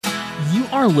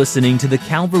are listening to the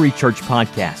Calvary Church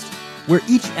podcast, where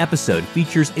each episode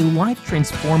features a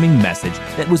life-transforming message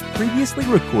that was previously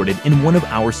recorded in one of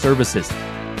our services.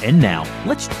 And now,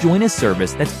 let's join a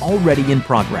service that's already in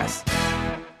progress.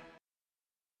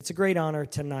 It's a great honor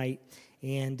tonight,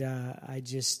 and I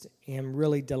just am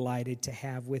really delighted to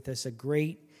have with us a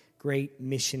great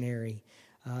missionary,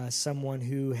 someone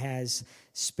who has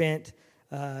spent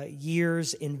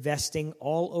years investing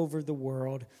all over the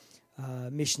world.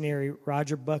 Missionary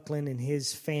Roger Buckland and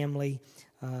his family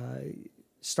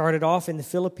started off in the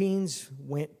Philippines,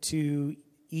 went to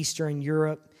Eastern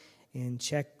Europe and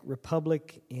Czech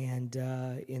Republic and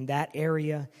in that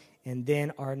area, and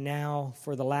then are now,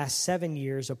 for the last 7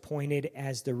 years, appointed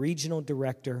as the regional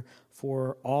director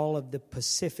for all of the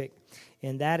Pacific.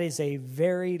 And that is a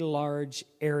very large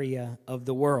area of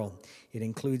the world. It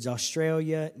includes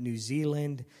Australia, New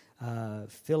Zealand,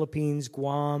 Philippines,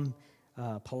 Guam,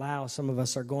 Palau. Some of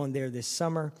us are going there this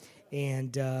summer.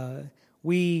 And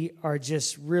we are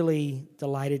just really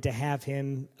delighted to have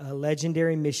him, a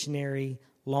legendary missionary,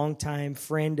 longtime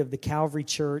friend of the Calvary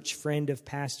Church, friend of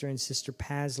Pastor and Sister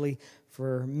Pasley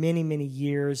for many, many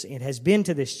years, and has been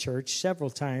to this church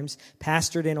several times,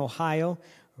 pastored in Ohio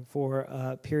for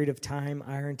a period of time,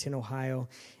 Ironton, Ohio,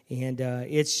 and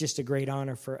it's just a great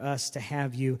honor for us to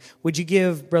have you. Would you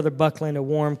give Brother Buckland a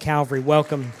warm Calvary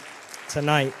welcome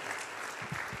tonight?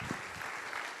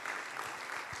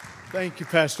 Thank you,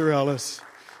 Pastor Ellis.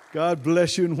 God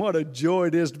bless you, and what a joy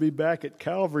it is to be back at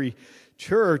Calvary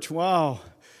Church. Wow,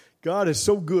 God is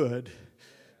so good,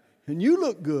 and you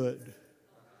look good.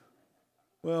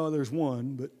 Well, there's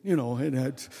one, but, and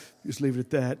I'd just leave it at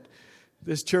that.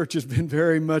 This church has been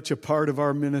very much a part of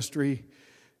our ministry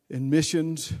in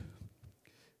missions,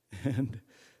 and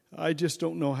I just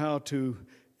don't know how to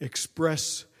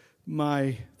express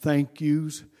my thank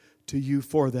yous to you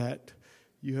for that.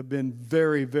 You have been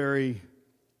very, very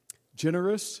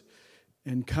generous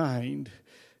and kind.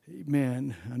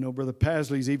 Amen. I know Brother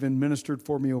Pasley's even ministered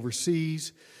for me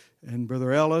overseas, and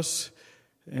Brother Ellis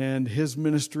and his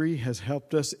ministry has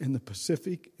helped us in the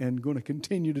Pacific and going to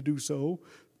continue to do so.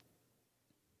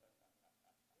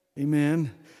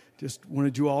 Amen. Just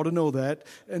wanted you all to know that.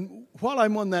 And while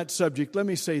I'm on that subject, let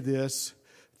me say this.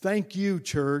 Thank you,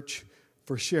 church,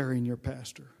 for sharing your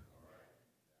pastor.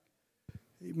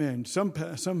 Amen.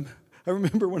 I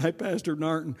remember when I pastored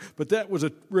Narton, but that was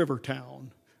a river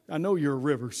town. I know you're a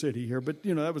river city here, but,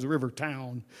 that was a river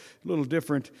town. A little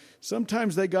different.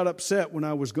 Sometimes they got upset when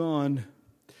I was gone.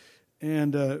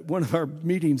 And one of our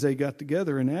meetings, they got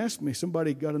together and asked me,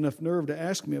 somebody got enough nerve to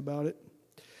ask me about it.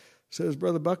 Says,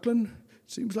 Brother Buckland,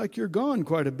 it seems like you're gone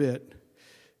quite a bit.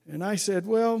 And I said,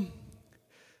 wouldn't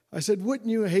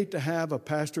you hate to have a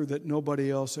pastor that nobody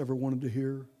else ever wanted to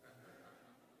hear?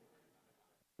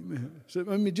 So,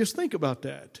 just think about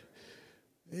that.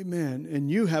 Amen. And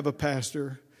you have a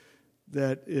pastor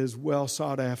that is well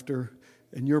sought after,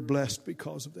 and you're blessed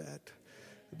because of that.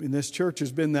 This church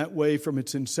has been that way from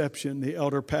its inception. The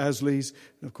elder Pasleys,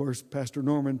 and of course, Pastor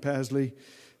Norman Pasley,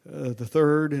 the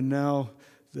third, and now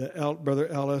Brother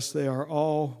Ellis, they are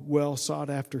all well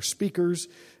sought after speakers,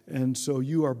 and so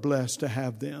you are blessed to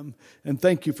have them. And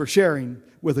thank you for sharing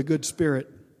with a good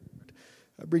spirit.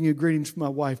 I bring you greetings from my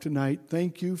wife tonight.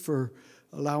 Thank you for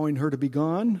allowing her to be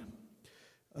gone.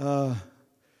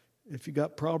 If you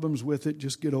got problems with it,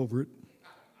 just get over it.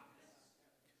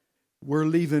 We're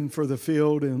leaving for the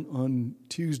field on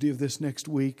Tuesday of this next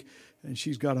week, and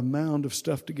she's got a mound of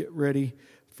stuff to get ready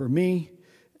for me.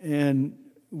 And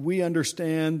we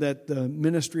understand that the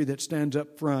ministry that stands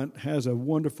up front has a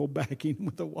wonderful backing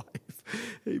with a wife.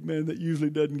 Amen. That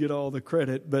usually doesn't get all the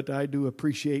credit, but I do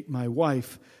appreciate my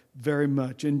wife very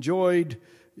much. Enjoyed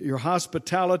your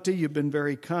hospitality. You've been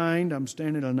very kind. I'm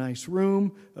staying in a nice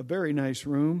room, a very nice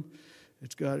room.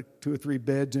 It's got 2 or 3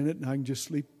 beds in it, and I can just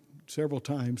sleep several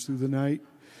times through the night.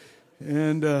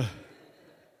 And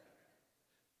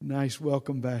nice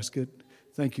welcome basket.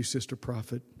 Thank you, Sister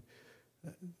Prophet.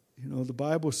 The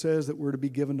Bible says that we're to be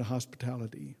given to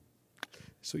hospitality.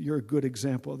 So you're a good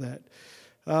example of that.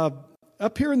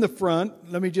 Up here in the front,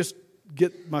 let me just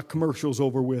get my commercials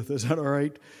over with. Is that all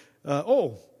right?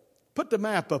 Put the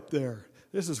map up there.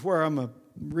 This is where I'm a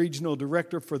regional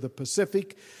director for the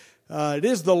Pacific. It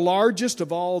is the largest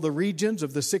of all the regions,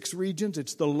 of the 6 regions.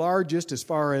 It's the largest as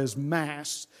far as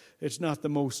mass. It's not the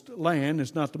most land.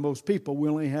 It's not the most people. We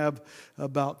only have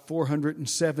about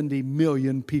 470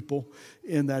 million people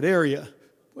in that area.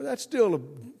 Well, that's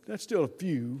still a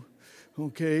few,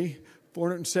 okay?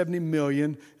 470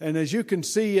 million. And as you can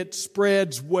see, it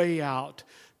spreads way out.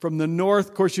 From the north,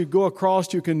 of course, you go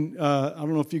across, you can, I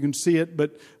don't know if you can see it,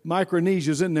 but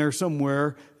Micronesia's in there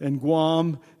somewhere, and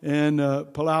Guam and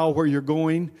Palau where you're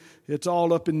going. It's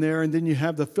all up in there. And then you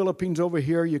have the Philippines over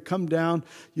here. You come down,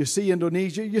 you see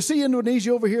Indonesia. You see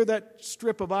Indonesia over here, that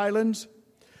strip of islands?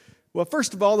 Well,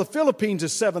 first of all, the Philippines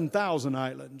is 7,000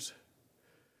 islands.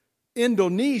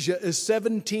 Indonesia is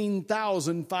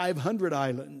 17,500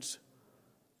 islands.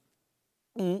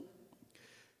 All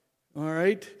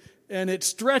right. And it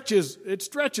stretches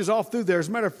off through there. As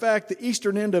a matter of fact, the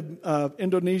eastern end of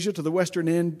Indonesia to the western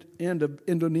end of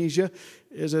Indonesia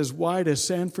is as wide as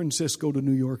San Francisco to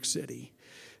New York City.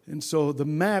 And so the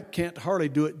map can't hardly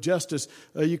do it justice.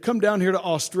 You come down here to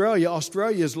Australia.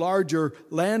 Australia is larger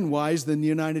land-wise than the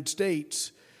United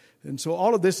States. And so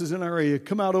all of this is in our area. You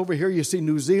come out over here, you see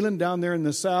New Zealand down there in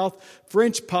the south.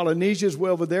 French Polynesia is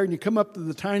way over there. And you come up to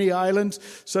the tiny islands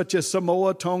such as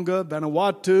Samoa, Tonga,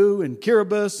 Vanuatu, and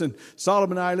Kiribati, and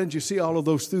Solomon Islands. You see all of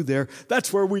those through there.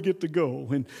 That's where we get to go.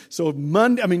 And so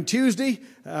Tuesday,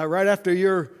 right after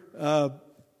you're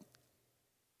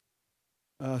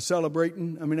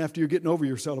celebrating, after you're getting over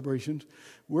your celebrations,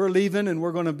 we're leaving and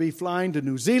we're going to be flying to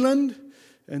New Zealand.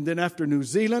 And then after New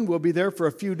Zealand, we'll be there for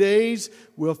a few days.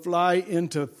 We'll fly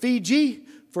into Fiji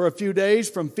for a few days.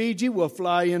 From Fiji, we'll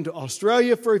fly into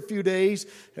Australia for a few days.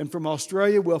 And from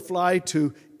Australia, we'll fly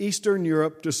to Eastern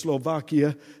Europe, to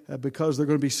Slovakia, because they're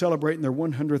going to be celebrating their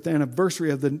 100th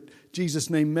anniversary of the Jesus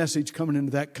Name message coming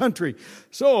into that country.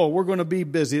 So we're going to be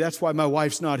busy. That's why my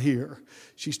wife's not here.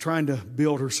 She's trying to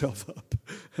build herself up.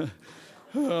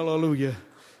 Hallelujah.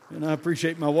 And I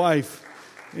appreciate my wife.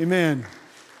 Amen.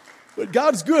 But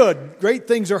God's good. Great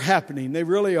things are happening. They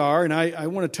really are. And I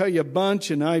want to tell you a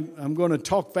bunch, and I'm going to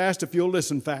talk fast if you'll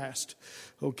listen fast.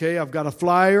 Okay, I've got a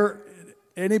flyer.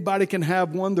 Anybody can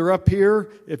have one. They're up here.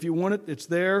 If you want it, it's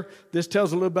there. This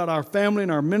tells a little about our family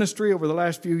and our ministry over the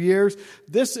last few years.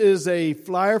 This is a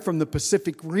flyer from the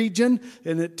Pacific region,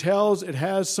 and it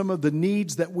has some of the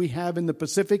needs that we have in the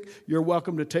Pacific. You're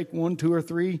welcome to take 1, 2, or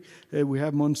 3. We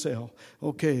have them on sale.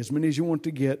 Okay, as many as you want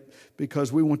to get,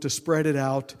 because we want to spread it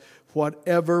out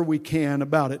whatever we can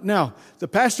about it. Now, the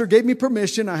pastor gave me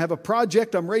permission. I have a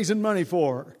project I'm raising money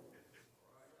for.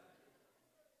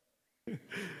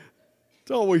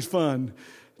 It's always fun.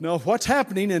 Now, what's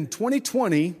happening in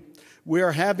 2020, we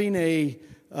are having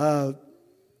I'll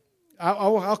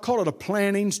call it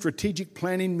a strategic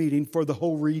planning meeting for the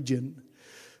whole region.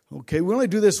 Okay, we only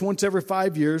do this once every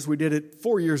 5 years. We did it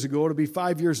 4 years ago. It'll be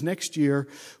 5 years next year,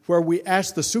 where we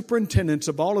ask the superintendents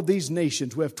of all of these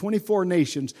nations. We have 24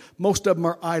 nations. Most of them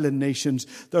are island nations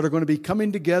that are going to be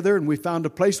coming together. And we found a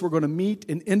place we're going to meet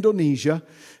in Indonesia.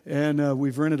 And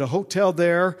we've rented a hotel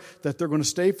there that they're going to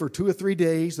stay for 2 or 3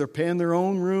 days. They're paying their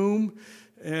own room.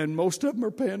 And most of them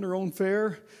are paying their own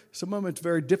fare. Some of them it's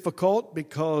very difficult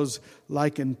because,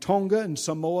 like in Tonga and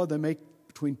Samoa, they make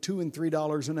between $2 and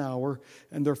 $3 an hour,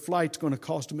 and their flight's going to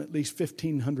cost them at least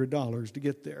 $1,500 to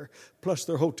get there, plus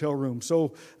their hotel room.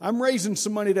 So I'm raising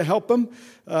some money to help them.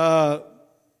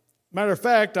 Matter of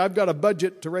fact, I've got a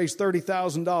budget to raise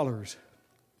 $30,000.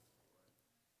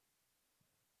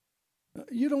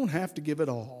 You don't have to give it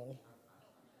all.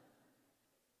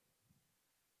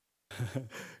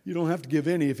 You don't have to give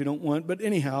any if you don't want. But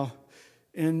anyhow,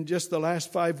 in just the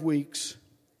last 5 weeks,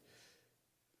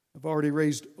 I've already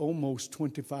raised almost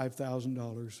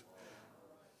 $25,000.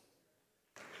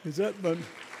 Is that fun?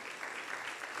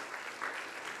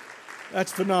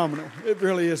 That's phenomenal. It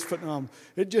really is phenomenal.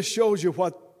 It just shows you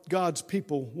what God's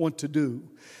people want to do.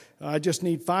 I just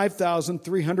need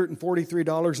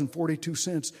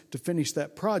 $5,343.42 to finish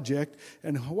that project.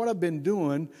 And what I've been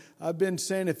doing, I've been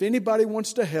saying if anybody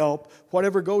wants to help,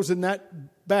 whatever goes in that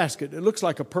basket, it looks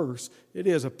like a purse. It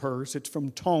is a purse. It's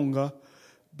from Tonga.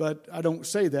 But I don't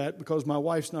say that because my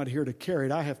wife's not here to carry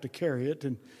it. I have to carry it,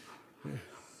 and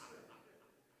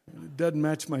it doesn't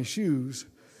match my shoes.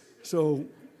 So,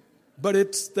 but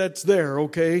that's there,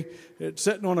 okay? It's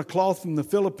sitting on a cloth from the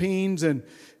Philippines, and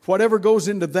whatever goes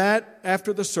into that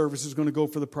after the service is going to go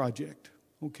for the project,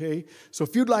 okay? So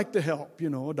if you'd like to help,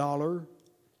 $1,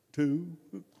 $2,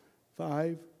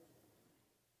 $5,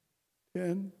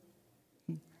 $10,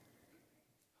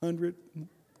 $100,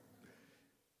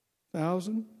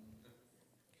 $1,000.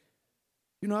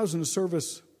 I was in a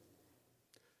service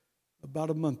about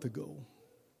a month ago.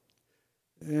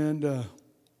 And to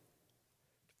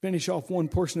finish off one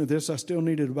portion of this, I still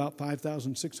needed about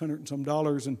 $5,600 and some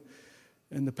dollars. And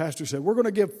the pastor said, we're going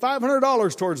to give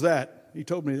 $500 towards that. He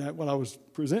told me that while I was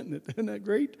presenting it. Isn't that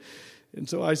great? And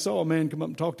so I saw a man come up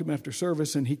and talk to him after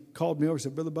service, and he called me over and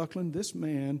said, Brother Buckland, this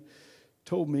man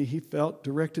told me he felt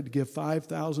directed to give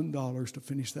 $5,000 to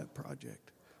finish that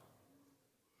project.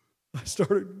 I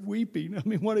started weeping. I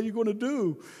mean, what are you going to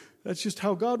do? That's just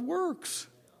how God works.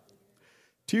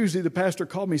 Tuesday, the pastor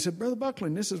called me. He said, Brother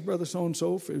Buckland, this is Brother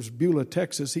so-and-so. It was Beulah,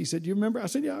 Texas. He said, you remember? I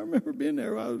said, yeah, I remember being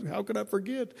there. How could I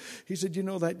forget? He said, you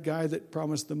know that guy that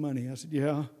promised the money? I said,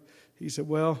 yeah. He said,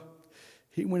 well,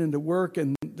 he went into work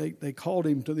and they called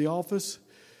him to the office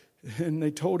and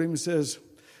they told him, says,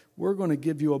 we're going to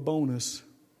give you a bonus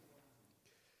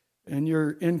and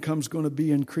your income's going to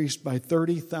be increased by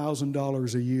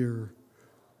 $30,000 a year.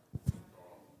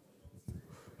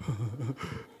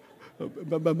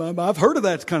 I've heard of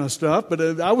that kind of stuff,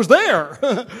 but I was there.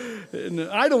 And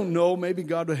I don't know, maybe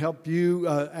God will help you,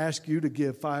 ask you to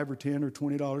give $5 or $10 or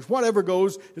 $20. Whatever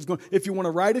goes is going. If you want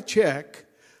to write a check,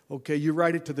 okay, you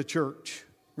write it to the church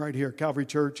right here, Calvary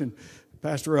Church, and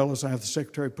Pastor Ellis, I have the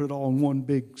secretary put it all in one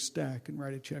big stack and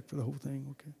write a check for the whole thing,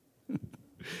 okay?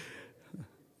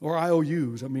 Or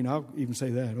IOUs, I mean, I'll even say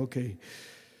that, okay.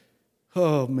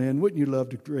 Oh, man, wouldn't you love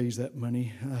to raise that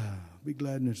money? Be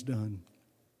glad when it's done.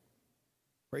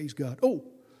 Praise God. Oh,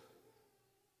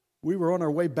 we were on our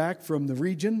way back from the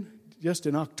region just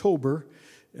in October,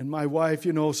 and my wife,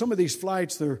 you know, some of these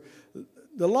flights, the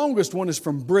longest one is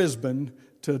from Brisbane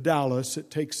to Dallas.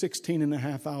 It takes 16 and a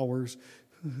half hours.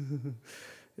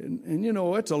 and, you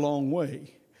know, it's a long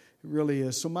way. It really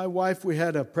is. So my wife, we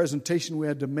had a presentation we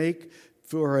had to make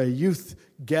for a youth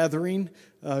gathering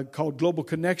called Global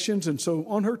Connections. And so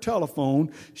on her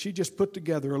telephone, she just put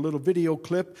together a little video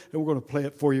clip, and we're going to play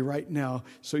it for you right now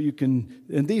so you can.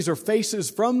 And these are faces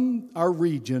from our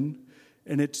region,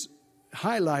 and it's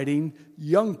highlighting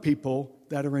young people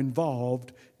that are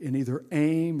involved in either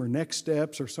AIM or Next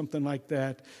Steps or something like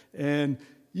that. And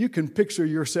you can picture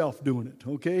yourself doing it,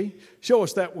 okay? Show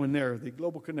us that one there, the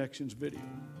Global Connections video.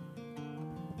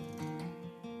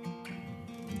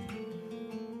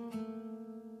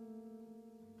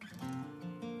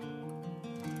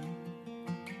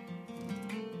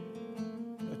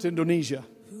 That's Indonesia.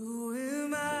 Who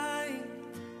am I?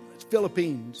 That's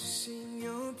Philippines. Sing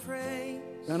your praise.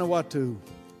 Vanuatu.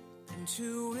 And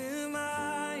who am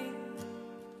I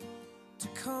to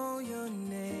call your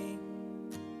name?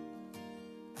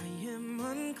 I am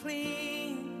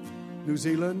unclean. New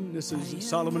Zealand. This is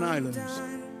Solomon Islands.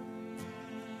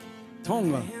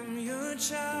 Tonga. I am your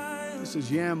child. This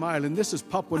is Yam Island. This is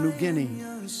Papua New Guinea.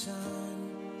 Your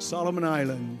son. Solomon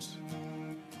Islands.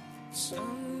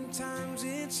 Sometimes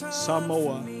it's hard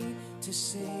Samoa. for me to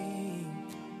sing.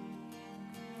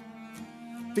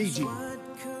 Fiji. What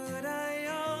could I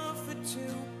offer to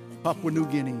Papua New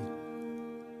Guinea.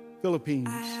 Philippines.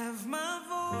 I have my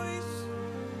voice,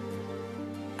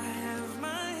 I have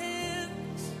my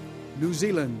hands, New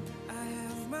Zealand. I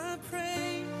have my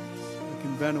praise, Like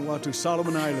in Vanuatu.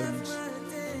 Solomon Islands. my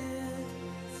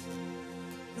dance.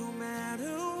 No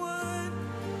matter what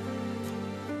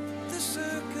the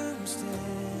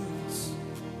circumstance,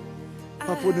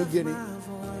 Papua New I have Guinea. my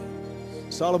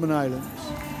voice. Solomon Islands.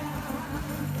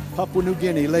 Papua New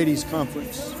Guinea Ladies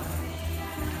Conference.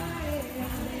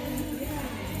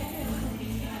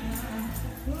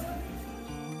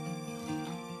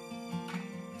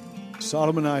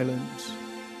 Solomon Islands.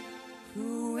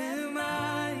 Who am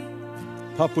I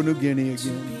Papua New Guinea to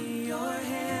again. be your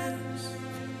hands?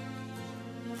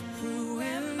 Who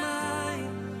am I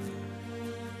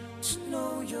to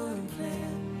know your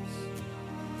plans?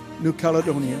 New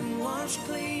Caledonia. I am washed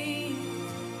clean.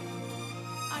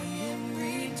 I am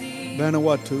redeemed.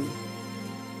 Vanuatu.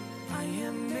 I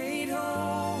am made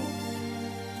whole.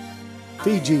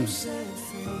 Fiji. I am set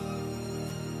free.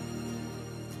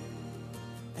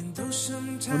 And though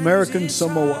sometimes American it's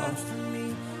Samoa. hard for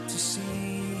me to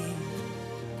see,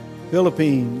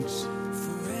 Philippines.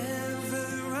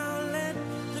 forever I'll let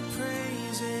the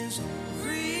praises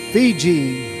ring.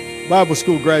 Fiji. Bible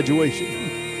school graduation.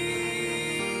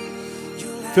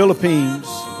 You'll have Philippines.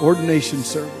 my voice. Ordination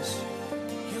service.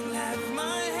 You'll have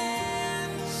my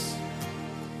hands.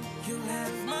 You'll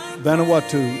have my Vanuatu.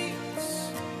 praise.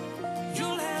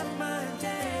 You'll have my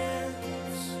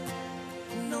dance.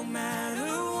 No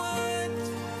matter what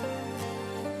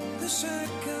the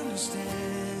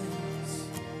circumstance,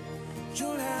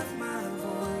 you'll have my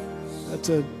voice. That's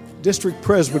a district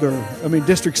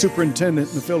district superintendent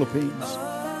in the Philippines.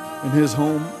 In his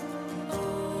home.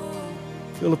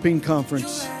 Philippine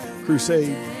Conference Crusade.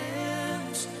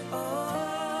 Dance.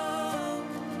 Oh,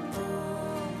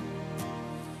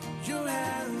 you'll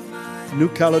have my New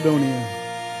Caledonia.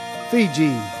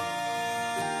 Fiji.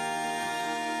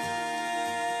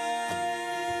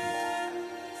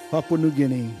 Papua New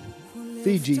Guinea.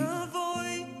 Fiji. our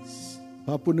voice.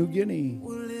 Papua New Guinea.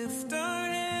 We'll lift our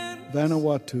hands.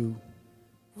 Vanuatu.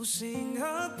 We'll sing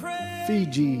our praise.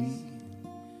 Fiji.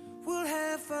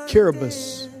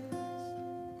 Kiribati,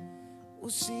 we'll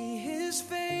see his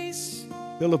face,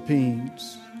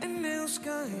 Philippines, and nails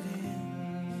guide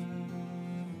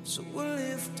him. So we'll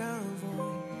lift our voice,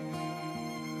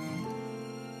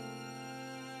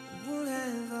 we'll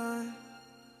have our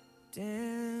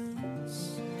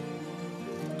dance.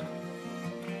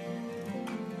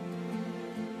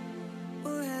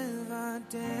 We'll have our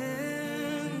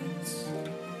dance.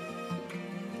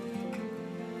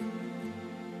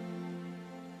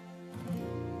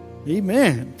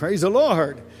 Amen. Praise the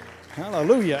Lord.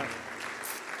 Hallelujah.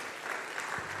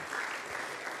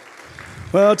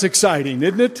 Well, it's exciting,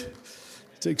 isn't it?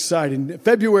 It's exciting.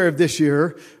 February of this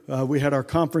year, we had our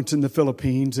conference in the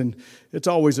Philippines, and it's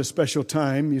always a special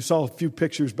time. You saw a few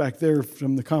pictures back there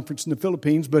from the conference in the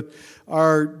Philippines, but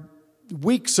our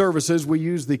week services, we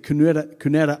use the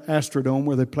Cuneta Astrodome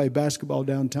where they play basketball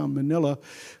downtown Manila,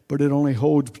 but it only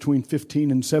holds between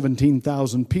 15 and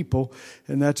 17,000 people,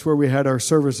 and that's where we had our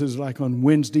services like on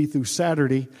Wednesday through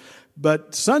Saturday.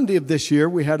 But Sunday of this year,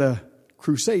 we had a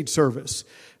crusade service,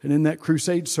 and in that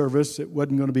crusade service, it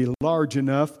wasn't going to be large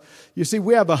enough. You see,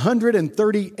 we have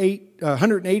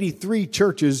 183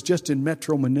 churches just in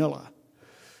Metro Manila.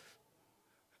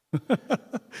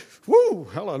 Woo,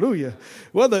 hallelujah.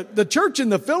 Well, the church in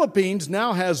the Philippines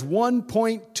now has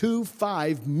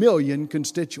 1.25 million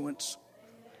constituents.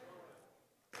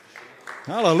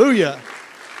 Hallelujah.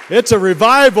 It's a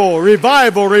revival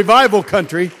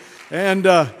country.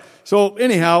 And so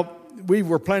anyhow, we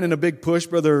were planning a big push.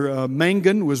 Brother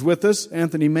Mangan was with us,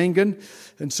 Anthony Mangan.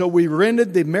 And so we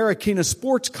rented the Marikina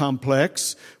Sports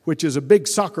Complex, which is a big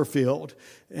soccer field.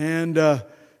 And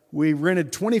we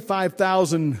rented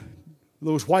 25,000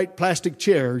 those white plastic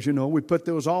chairs, we put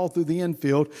those all through the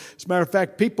infield. As a matter of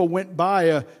fact, people went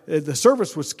by, the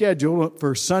service was scheduled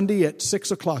for Sunday at 6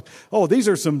 o'clock. Oh, these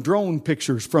are some drone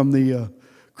pictures from the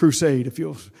crusade.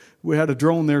 We had a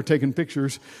drone there taking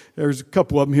pictures. There's a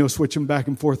couple of them. He'll switch them back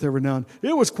and forth every now and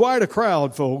then. It was quite a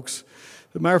crowd, folks.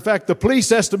 As a matter of fact, the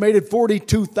police estimated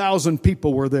 42,000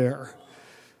 people were there.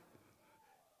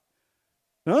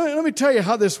 Now, let me tell you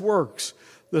how this works.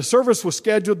 The service was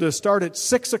scheduled to start at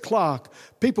 6 o'clock.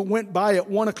 People went by at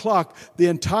 1 o'clock. The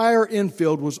entire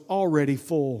infield was already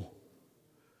full.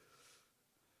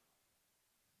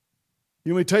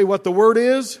 You want me to tell you what the word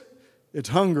is? It's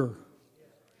hunger.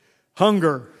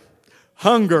 Hunger.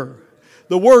 Hunger.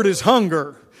 The word is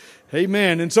hunger.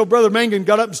 Amen. And so Brother Mangan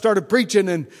got up and started preaching,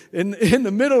 and in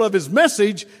the middle of his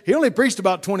message, he only preached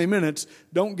about 20 minutes.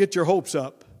 Don't get your hopes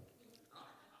up.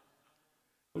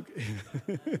 Okay.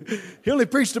 He only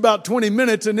preached about 20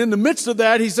 minutes, and in the midst of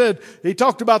that, he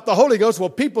talked about the Holy Ghost. Well,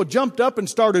 people jumped up and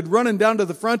started running down to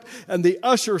the front, and the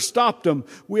usher stopped them.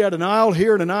 We had an aisle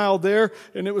here and an aisle there,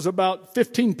 and it was about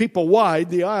 15 people wide,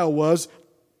 the aisle was.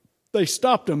 They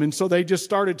stopped them, and so they just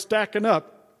started stacking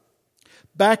up.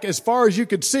 Back as far as you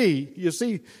could see, you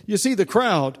see the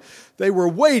crowd. They were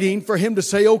waiting for him to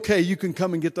say, okay, you can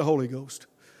come and get the Holy Ghost.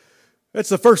 That's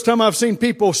the first time I've seen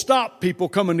people stop people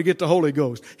coming to get the Holy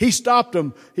Ghost. He stopped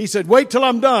them. He said, wait till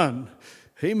I'm done.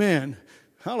 Amen.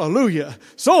 Hallelujah.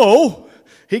 So,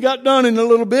 he got done in a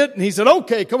little bit, and he said,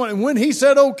 okay, come on. And when he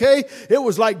said okay, it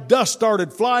was like dust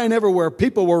started flying everywhere.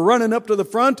 People were running up to the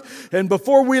front. And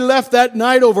before we left that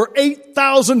night, over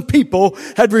 8,000 people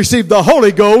had received the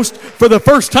Holy Ghost for the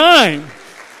first time.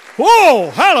 Whoa,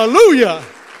 hallelujah.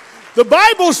 The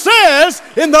Bible says,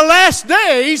 in the last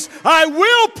days, I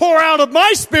will pour out of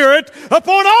my Spirit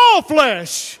upon all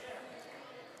flesh.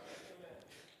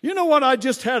 You know what? I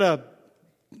just had a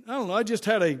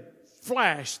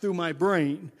flash through my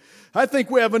brain. I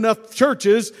think we have enough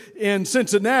churches in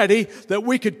Cincinnati that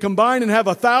we could combine and have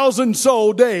 1,000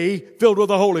 soul day filled with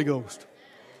the Holy Ghost.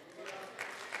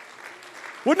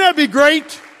 Wouldn't that be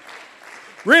great?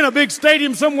 Rent a big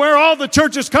stadium somewhere, all the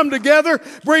churches come together,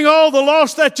 bring all the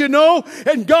lost that you know,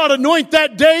 and God anoint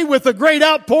that day with a great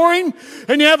outpouring,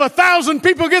 and you have 1,000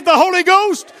 people get the Holy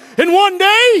Ghost in one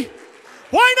day?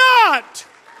 Why not?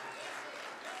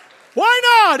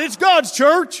 Why not? It's God's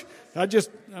church.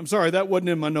 I'm sorry, that wasn't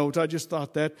in my notes. I just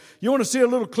thought that. You want to see a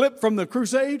little clip from the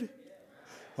crusade?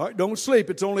 All right, don't sleep.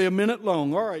 It's only a minute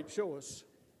long. All right, show us.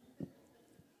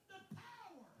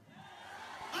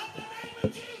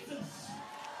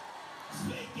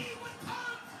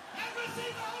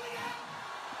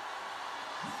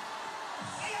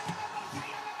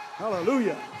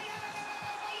 Hallelujah.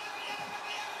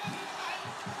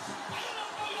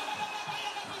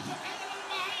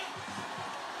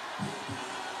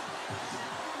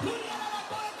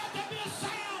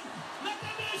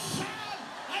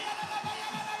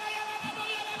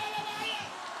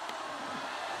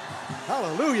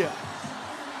 Hallelujah.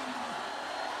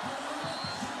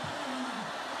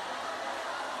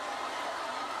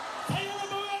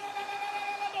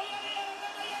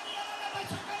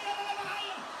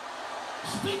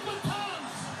 Speak with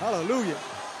tongues. Hallelujah.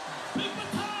 Speak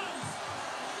with tongues.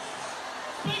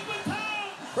 Speak with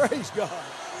tongues. Praise God.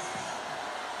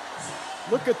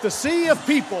 Look at the sea of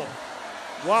people.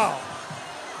 Wow.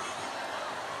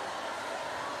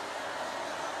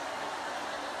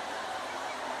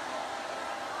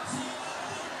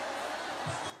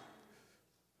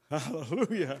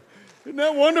 Hallelujah. Isn't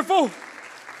that wonderful?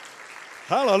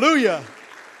 Hallelujah.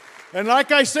 And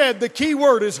like I said, the key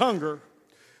word is hunger.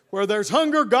 Where there's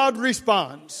hunger, God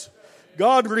responds.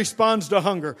 God responds to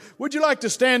hunger. Would you like to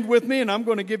stand with me? And I'm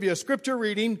going to give you a scripture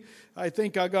reading. I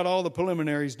think I got all the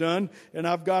preliminaries done. And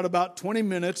I've got about 20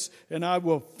 minutes. And I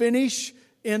will finish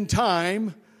in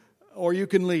time, or you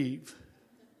can leave.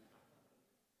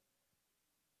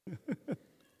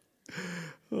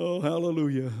 Oh,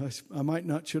 hallelujah. I might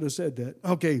not should have said that.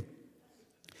 Okay.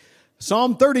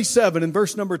 Psalm 37 and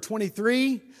verse number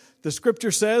 23. The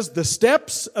scripture says, the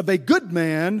steps of a good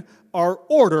man are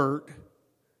ordered.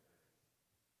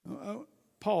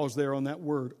 Pause there on that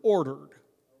word, ordered.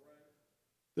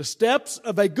 The steps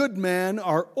of a good man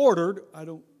are ordered,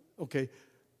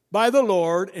 by the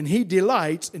Lord, and he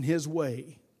delights in his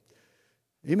way.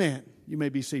 Amen. You may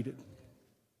be seated.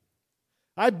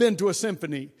 I've been to a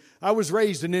symphony. I was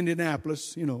raised in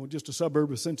Indianapolis, just a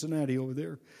suburb of Cincinnati over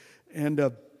there.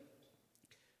 And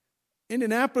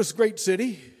Indianapolis, great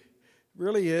city,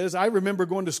 really is. I remember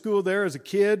going to school there as a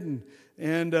kid,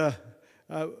 and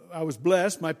I was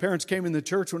blessed. My parents came in the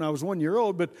church when I was 1 year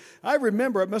old, but I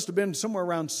remember it must have been somewhere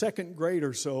around second grade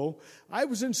or so. I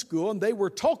was in school, and they were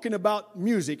talking about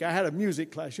music. I had a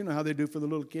music class. You know how they do for the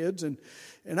little kids. And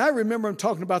I remember them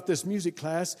talking about this music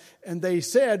class, and they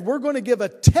said, we're going to give a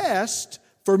test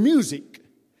for music.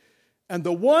 And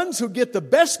the ones who get the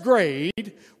best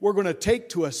grade, we're going to take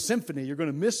to a symphony. You're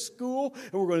going to miss school,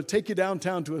 and we're going to take you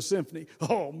downtown to a symphony.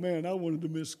 Oh, man, I wanted to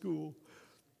miss school.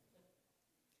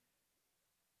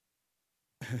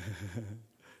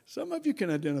 Some of you can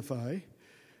identify.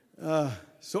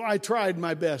 So I tried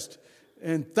my best.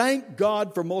 And thank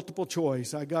God for multiple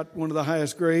choice. I got one of the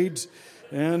highest grades.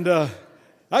 And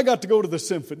I got to go to the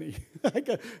symphony.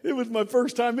 It was my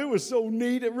first time. It was so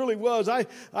neat. It really was.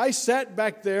 I sat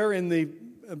back there in the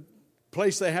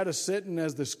place they had us sitting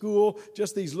as the school,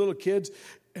 just these little kids.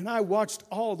 And I watched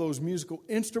all those musical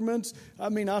instruments. I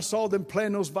mean, I saw them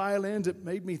playing those violins. It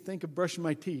made me think of brushing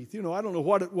my teeth. I don't know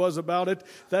what it was about it.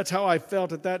 That's how I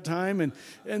felt at that time.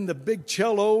 And the big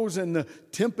cellos and the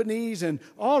timpanis and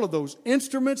all of those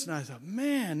instruments. And I thought,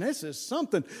 man, this is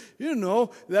something.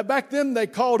 That back then they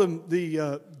called them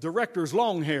the directors'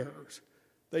 long hairs.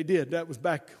 They did. That was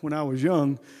back when I was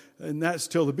young. And that's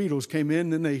till the Beatles came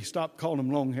in, then they stopped calling them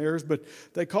long hairs. But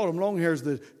they called them long hairs.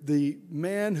 The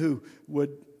man who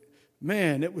would,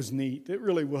 man, it was neat. It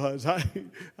really was. I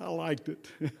liked it.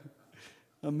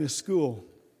 I missed school.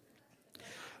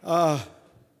 And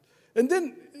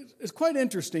then it's quite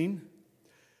interesting.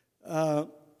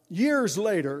 Years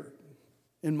later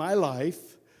in my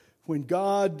life, when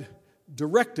God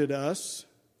directed us,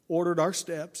 ordered our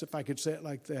steps, if I could say it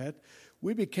like that,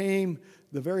 we became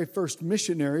the very first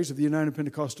missionaries of the United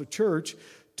Pentecostal Church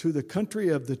to the country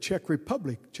of the Czech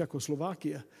Republic,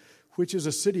 Czechoslovakia, which is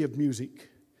a city of music.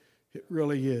 It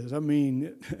really is. I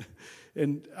mean,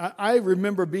 and I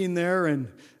remember being there,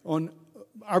 and on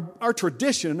our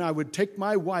tradition, I would take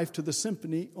my wife to the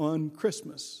symphony on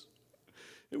Christmas.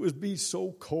 It would be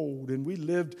so cold, and we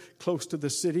lived close to the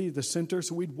city, the center,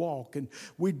 so we'd walk, and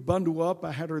we'd bundle up.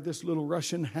 I had her this little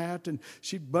Russian hat, and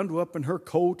she'd bundle up in her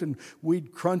coat, and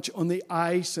we'd crunch on the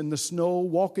ice and the snow,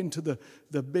 walk into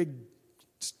the big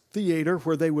theater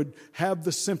where they would have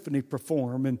the symphony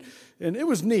perform, and it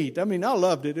was neat. I mean, I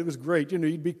loved it. It was great.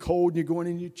 You'd be cold, and you go in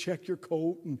and you check your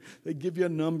coat, and they'd give you a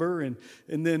number, and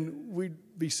then we'd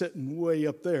be sitting way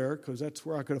up there because that's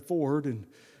where I could afford, and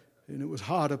it was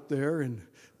hot up there, and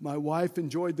my wife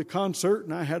enjoyed the concert,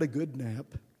 and I had a good nap.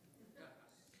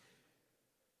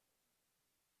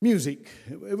 Music,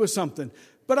 it was something.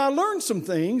 But I learned some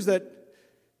things that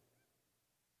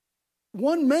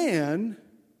one man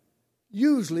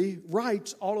usually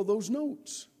writes all of those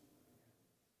notes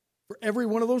for every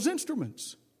one of those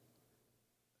instruments.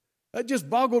 That just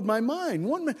boggled my mind.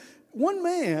 One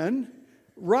man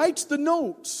writes the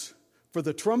notes for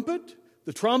the trumpet,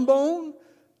 the trombone,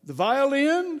 the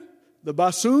violin, the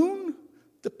bassoon,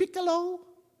 the piccolo,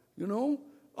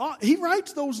 he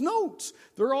writes those notes.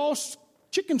 They're all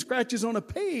chicken scratches on a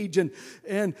page. And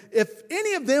if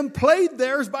any of them played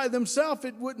theirs by themselves,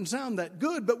 it wouldn't sound that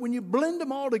good. But when you blend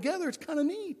them all together, it's kind of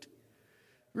neat.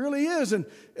 It really is. And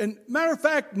matter of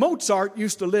fact, Mozart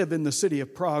used to live in the city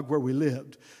of Prague where we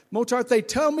lived. Mozart, they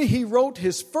tell me he wrote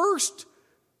his first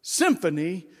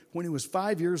symphony when he was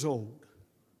 5 years old.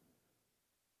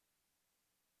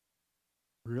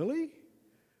 Really?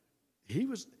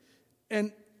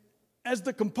 And as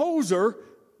the composer,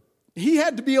 he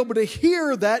had to be able to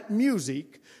hear that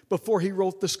music before he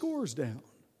wrote the scores down.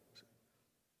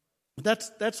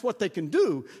 That's what they can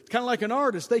do. It's kind of like an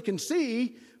artist. They can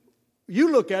see,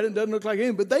 you look at it, it doesn't look like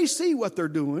anything, but they see what they're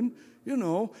doing, you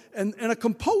know. And a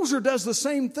composer does the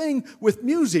same thing with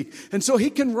music. And so he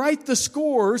can write the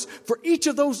scores for each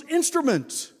of those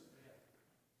instruments.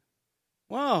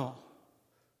 Wow.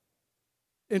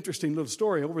 Interesting little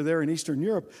story over there in Eastern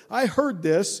Europe. I heard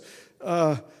this.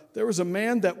 There was a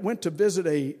man that went to visit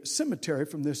a cemetery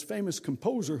from this famous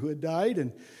composer who had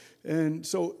died, and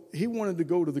so he wanted to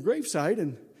go to the gravesite.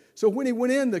 And so when he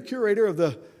went in, the curator of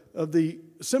the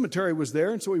cemetery was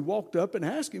there, and so he walked up and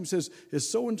asked him, says, "Is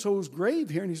so-and-so's grave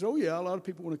here?" And he said, "Oh yeah, a lot of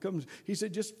people want to come." He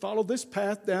said, "Just follow this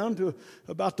path down to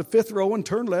about the 5th row and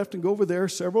turn left and go over there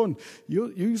several, and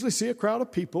you'll usually see a crowd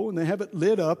of people, and they have it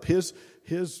lit up, his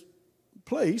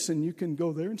place, and you can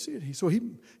go there and see it." So he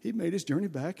made his journey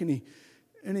back, and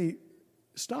he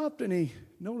stopped and he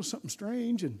noticed something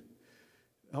strange, and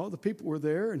all the people were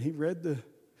there, and he read the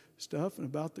stuff and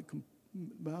about.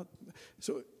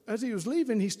 So as he was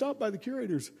leaving, he stopped by the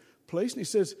curator's place, and he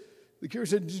says, the curator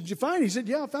said, "Did you find it?" He said,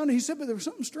 "Yeah, I found it." He said, "But there was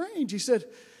something strange." He said,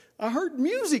 "I heard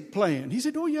music playing." He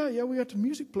said, "Oh yeah, we got the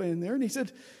music playing there." And he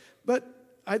said, "But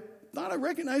I thought I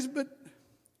recognized it, but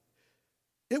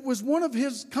it was one of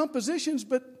his compositions,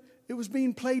 but it was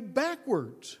being played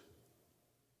backwards."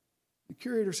 The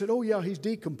curator said, "Oh yeah, he's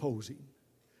decomposing."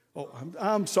 "Oh,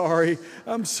 I'm sorry.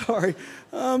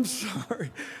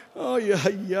 Oh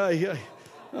yeah.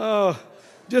 Oh,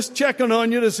 just checking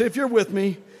on you to see if you're with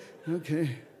me."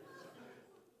 Okay.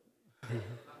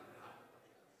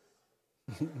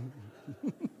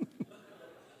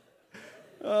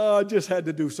 Oh, I just had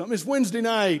to do something. It's Wednesday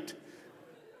night.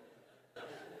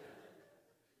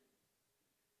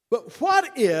 But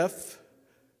what if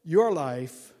your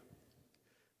life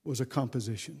was a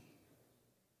composition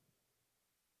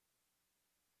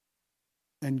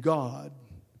and God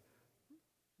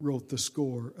wrote the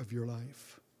score of your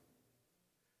life?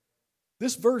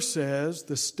 This verse says,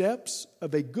 "The steps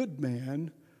of a good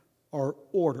man are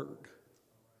ordered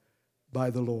by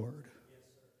the Lord."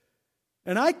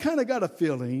 And I kind of got a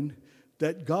feeling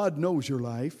that God knows your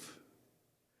life,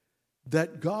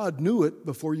 that God knew it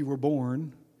before you were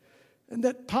born, and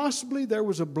that possibly there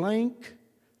was a blank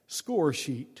score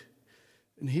sheet,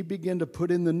 and He began to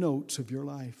put in the notes of your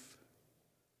life.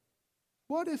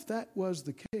 What if that was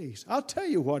the case? I'll tell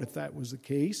you what if that was the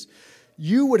case.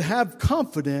 You would have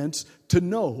confidence to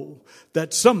know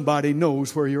that somebody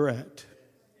knows where you're at.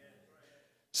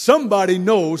 Somebody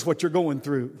knows what you're going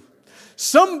through.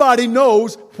 Somebody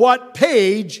knows what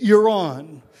page you're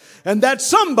on. And that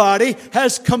somebody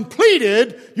has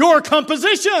completed your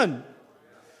composition.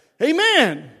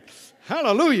 Amen.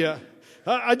 Hallelujah.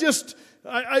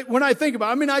 When I think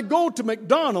about it, I go to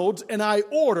McDonald's and I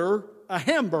order a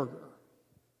hamburger.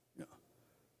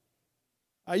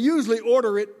 I usually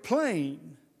order it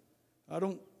plain. I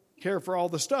don't care for all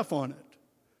the stuff on it.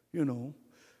 You know,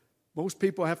 most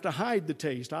people have to hide the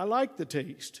taste. I like the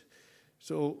taste.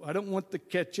 So I don't want the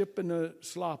ketchup and the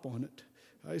slop on it.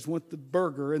 I just want the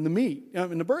burger and the meat,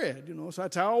 and the bread, you know. So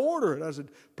that's how I order it. I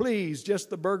said, "Please, just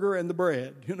the burger and the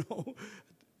bread," you know.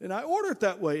 And I order it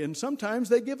that way, and sometimes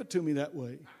they give it to me that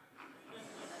way.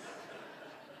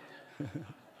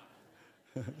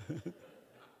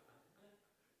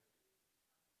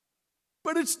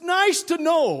 But it's nice to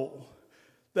know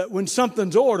that when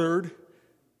something's ordered,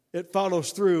 it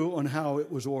follows through on how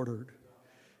it was ordered.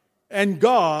 And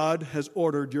God has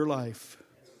ordered your life.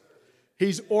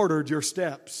 He's ordered your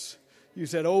steps. You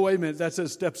said, "Oh, wait a minute, that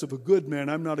says steps of a good man.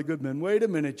 I'm not a good man." Wait a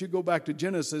minute. You go back to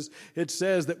Genesis. It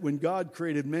says that when God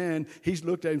created man, He's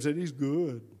looked at him and said, "He's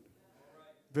good.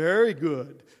 Very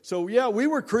good." So, yeah, we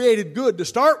were created good to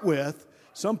start with.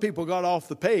 Some people got off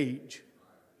the page.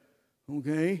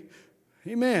 Okay?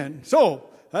 Amen. So,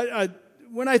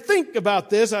 when I think about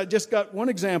this, I just got one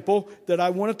example that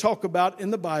I want to talk about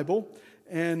in the Bible.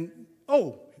 And,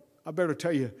 I better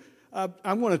tell you.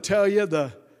 I want to tell you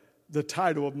the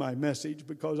title of my message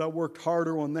because I worked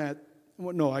harder on that.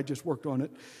 Well, no, I just worked on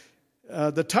it.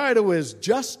 The title is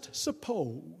 "Just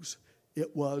Suppose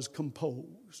It Was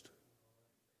Composed."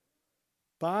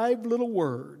 5 little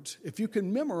words. If you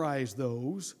can memorize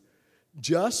those,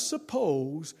 just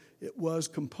suppose it was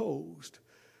composed.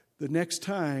 The next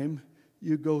time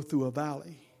you go through a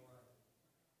valley.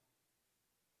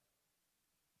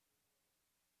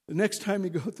 The next time you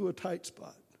go through a tight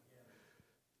spot.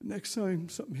 Next time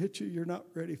something hits you you're not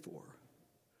ready for,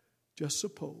 just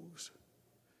suppose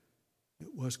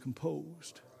it was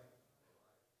composed.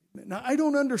 Now, I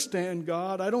don't understand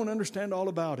God. I don't understand all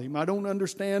about Him. I don't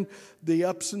understand the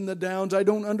ups and the downs. I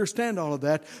don't understand all of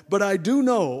that. But I do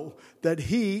know that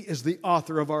He is the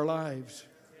author of our lives.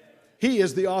 He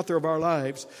is the author of our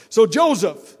lives. So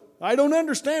Joseph, I don't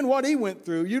understand what he went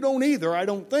through. You don't either, I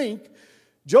don't think.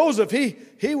 Joseph,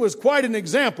 he was quite an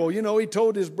example. You know, he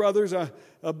told his brothers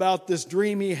about this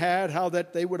dream he had, how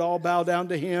that they would all bow down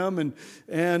to him,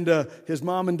 and his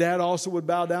mom and dad also would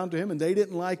bow down to him, and they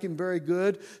didn't like him very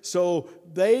good. So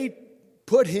they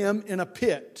put him in a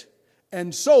pit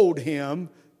and sold him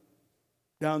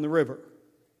down the river,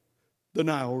 the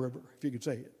Nile River, if you could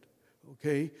say it.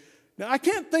 Okay? Now, I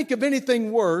can't think of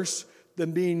anything worse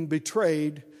than being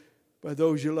betrayed by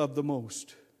those you love the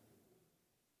most.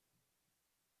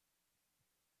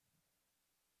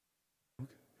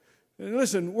 And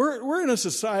listen, we're in a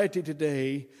society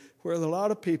today where a lot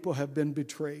of people have been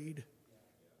betrayed.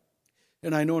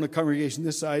 And I know in a congregation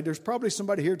this side, there's probably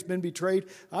somebody here that's been betrayed.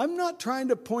 I'm not trying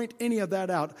to point any of that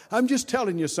out. I'm just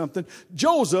telling you something.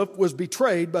 Joseph was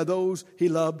betrayed by those he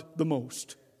loved the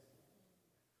most.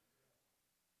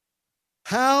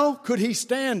 How could he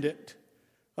stand it?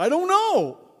 I don't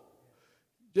know.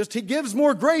 Just he gives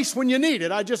more grace when you need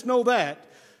it. I just know that.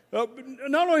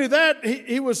 Not only that,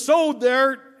 he was sold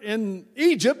there in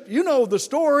Egypt. You know the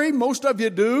story. Most of you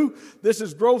do. This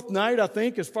is growth night, I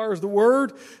think, as far as the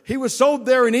word. He was sold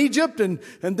there in Egypt, and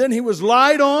then he was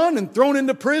lied on and thrown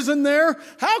into prison there.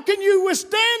 How can you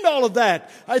withstand all of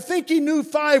that? I think he knew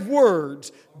 5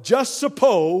 words. Just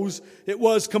suppose it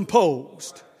was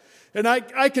composed. And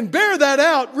I can bear that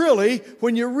out, really,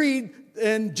 when you read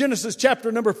in Genesis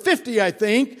chapter number 50, I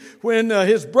think, when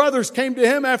his brothers came to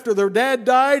him after their dad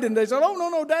died, and they said, "Oh,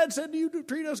 no, Dad said you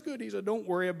treat us good." He said, "Don't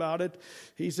worry about it."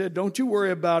 He said, "Don't you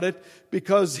worry about it,"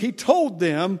 because he told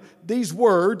them these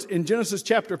words in Genesis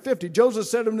chapter 50. Joseph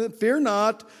said to them, "Fear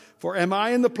not, for am I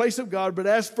in the place of God? But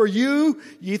as for you,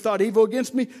 ye thought evil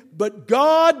against me, but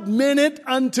God meant it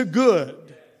unto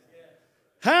good."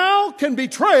 How can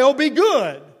betrayal be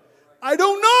good? I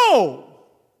don't know.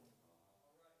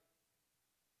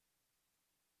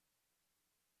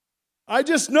 I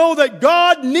just know that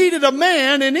God needed a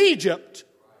man in Egypt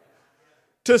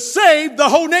to save the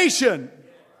whole nation.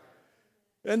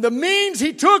 And the means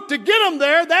he took to get him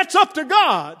there, that's up to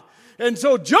God. And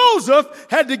so Joseph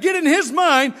had to get in his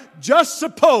mind, just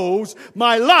suppose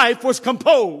my life was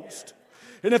composed.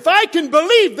 And if I can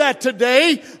believe that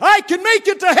today, I can make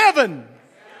it to heaven.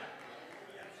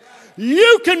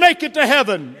 You can make it to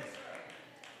heaven.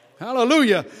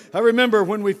 Hallelujah. I remember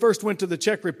when we first went to the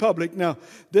Czech Republic. Now,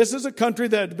 this is a country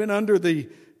that had been under the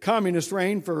communist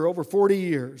reign for over 40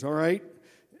 years, all right?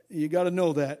 You got to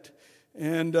know that.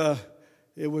 And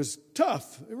it was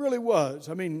tough. It really was.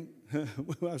 I mean, I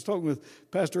was talking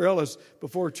with Pastor Ellis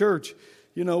before church.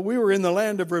 You know, we were in the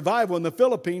land of revival in the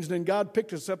Philippines, and then God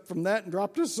picked us up from that and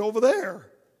dropped us over there.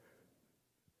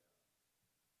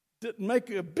 Didn't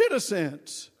make a bit of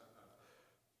sense.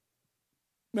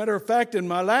 Matter of fact, in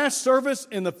my last service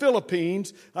in the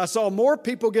Philippines, I saw more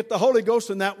people get the Holy Ghost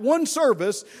in that one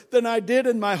service than I did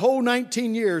in my whole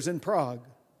 19 years in Prague.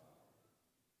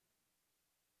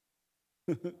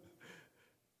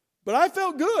 But I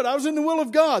felt good. I was in the will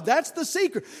of God. That's the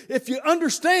secret. If you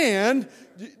understand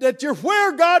that you're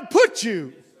where God put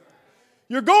you,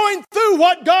 you're going through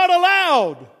what God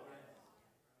allowed.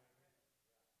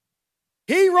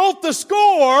 He wrote the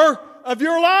score of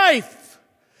your life.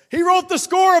 He wrote the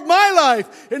score of my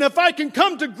life. And if I can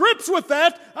come to grips with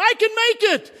that, I can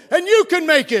make it. And you can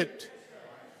make it.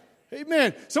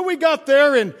 Amen. So we got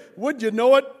there, and would you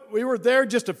know it, we were there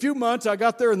just a few months. I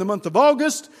got there in the month of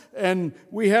August, and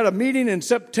we had a meeting in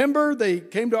September. They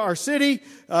came to our city,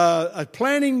 a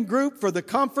planning group for the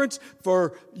conference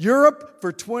for Europe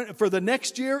for the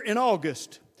next year in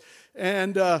August.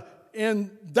 And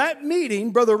in that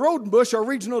meeting, Brother Rodenbush, our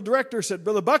regional director, said,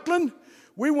 "Brother Buckland,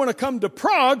 we want to come to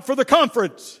Prague for the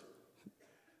conference."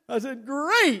 I said,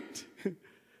 "Great."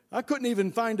 I couldn't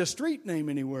even find a street name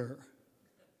anywhere.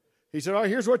 He said, "All right,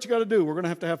 here's what you got to do. We're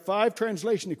going to have 5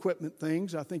 translation equipment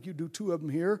things. I think you do 2 of them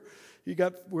here. We're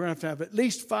going to have at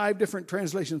least 5 different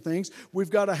translation things. We've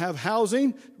got to have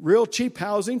housing, real cheap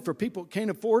housing for people that can't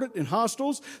afford it in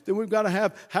hostels. Then we've got to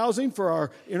have housing for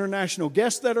our international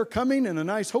guests that are coming in a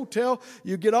nice hotel.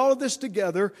 You get all of this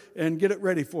together and get it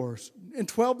ready for us in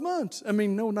 12 months. I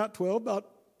mean, no, not 12, about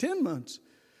 10 months.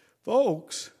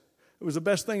 Folks, it was the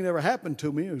best thing that ever happened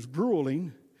to me. It was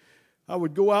grueling. I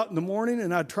would go out in the morning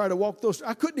and I'd try to walk those.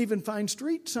 I couldn't even find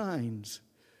street signs.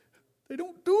 They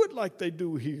don't do it like they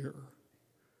do here.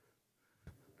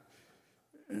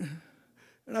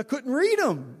 and I couldn't read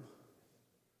them.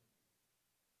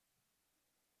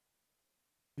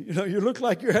 You know, you look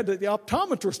like you're at the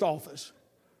optometrist office.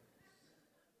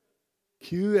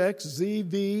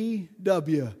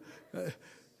 QXZVW.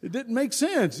 It didn't make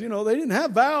sense. You know, they didn't have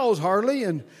vowels hardly.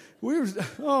 And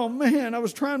oh man, I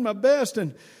was trying my best.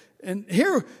 And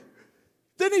here,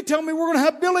 then he told me we're going to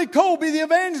have Billy Cole be the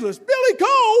evangelist. Billy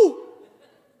Cole?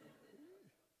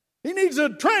 He needs a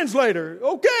translator.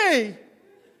 Okay.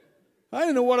 I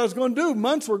didn't know what I was going to do.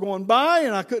 Months were going by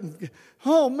and I couldn't.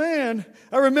 Oh man.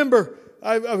 I remember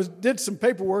I did some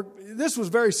paperwork. This was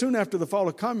very soon after the fall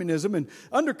of communism. And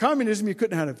under communism, you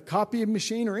couldn't have a copy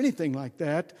machine or anything like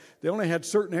that. They only had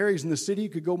certain areas in the city you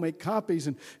could go make copies.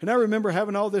 And I remember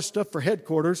having all this stuff for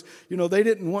headquarters. You know, they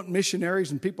didn't want missionaries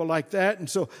and people like that. And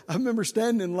so I remember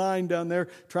standing in line down there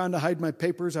trying to hide my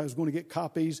papers. I was going to get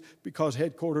copies because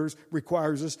headquarters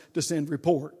requires us to send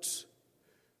reports.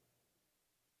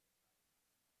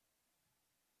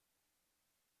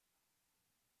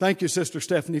 Thank you, Sister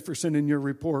Stephanie, for sending your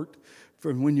report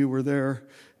from when you were there.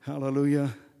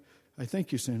 Hallelujah. I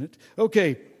think you sent it.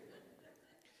 Okay.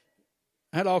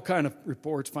 I had all kind of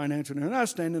reports, financial, and I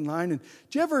was standing in line. And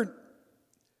did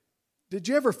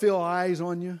you ever feel eyes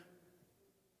on you?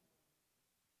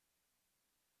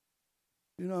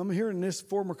 You know, I'm here in this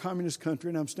former communist country,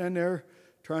 and I'm standing there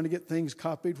trying to get things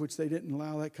copied, which they didn't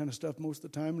allow that kind of stuff most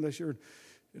of the time, unless you're.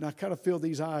 And I kind of feel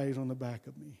these eyes on the back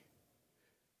of me.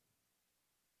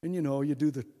 And you know, you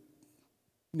do the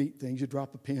neat things. You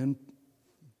drop a pin.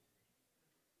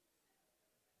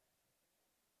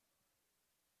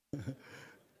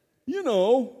 You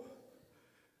know.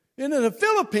 And in the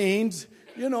Philippines,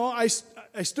 you know, I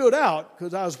stood out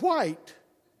because I was white.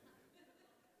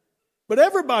 But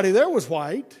everybody there was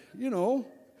white, you know.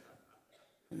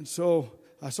 And so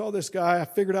I saw this guy. I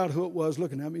figured out who it was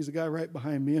looking at me. He's the guy right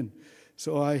behind me. And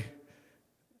so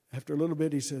after a little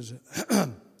bit, he says,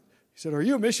 he said, "Are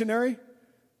you a missionary?"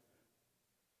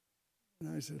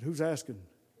 And I said, "Who's asking?"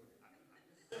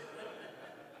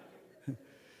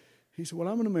 He said, "Well,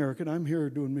 I'm an American. I'm here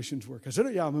doing missions work." I said, "Oh,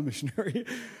 yeah, I'm a missionary."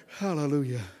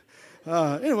 Hallelujah.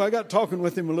 Anyway, I got talking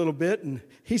with him a little bit, and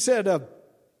he said,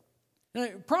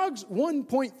 Prague's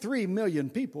 1.3 million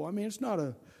people. I mean, it's not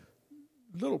a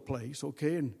little place,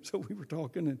 okay? And so we were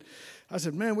talking, and I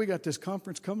said, "Man, we got this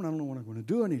conference coming. I don't know what I'm going to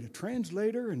do. I need a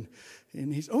translator." And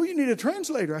he said, "Oh, you need a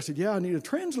translator?" I said, "Yeah, I need a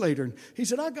translator." And he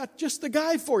said, "I got just the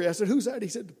guy for you." I said, "Who's that?" He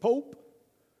said, "The Pope."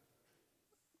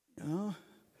 Oh,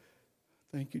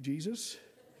 thank you, Jesus.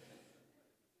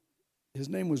 His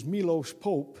name was Milos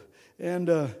Pope. And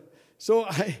so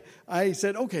I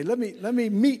said, "Okay, let me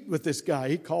meet with this guy."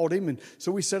 He called him, and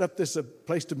so we set up this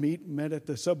place to meet. Met at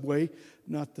the subway,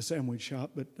 not the sandwich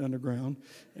shop, but underground.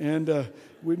 And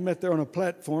we met there on a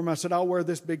platform. I said, "I'll wear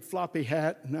this big floppy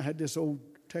hat," and I had this old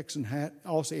Texan hat,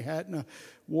 Aussie hat, and I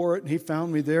wore it. And he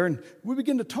found me there, and we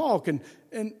began to talk. And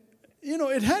you know,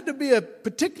 it had to be a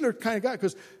particular kind of guy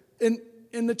because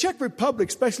in the Czech Republic,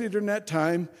 especially during that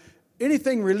time,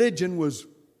 anything religion was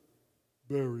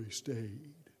very staid.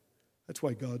 That's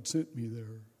why God sent me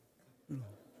there. You know,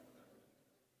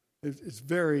 it's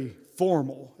very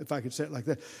formal, if I could say it like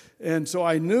that. And so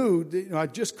I knew that, you know, I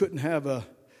just couldn't have a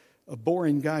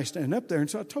boring guy standing up there. And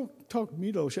so I talked to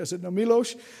Milos. I said, "Now,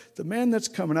 Milos, the man that's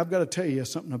coming, I've got to tell you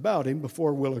something about him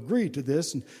before we'll agree to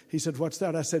this." And he said, "What's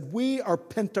that?" I said, "We are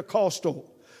Pentecostal.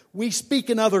 We speak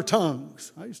in other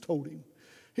tongues." I just told him.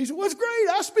 He said, "Well, it's great.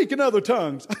 I speak in other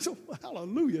tongues." I said, "Well,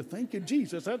 hallelujah. Thank you,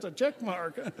 Jesus. That's a check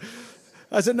mark."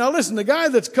 I said, "Now listen, the guy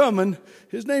that's coming,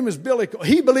 his name is Billy.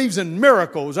 He believes in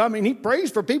miracles. I mean, he prays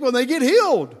for people and they get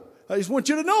healed. I just want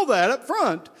you to know that up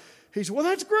front." He said, "Well,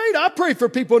 that's great. I pray for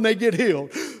people and they get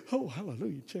healed." Oh,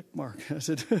 hallelujah, check mark. I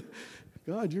said,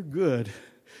 "God, you're good."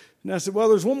 And I said, "Well,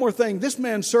 there's one more thing. This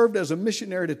man served as a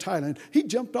missionary to Thailand." He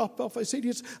jumped off his seat.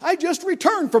 He said, "I just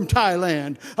returned from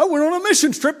Thailand. I went on a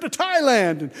mission trip to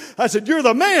Thailand." And I said, "You're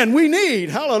the man we need."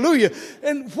 Hallelujah.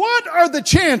 And what are the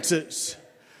chances?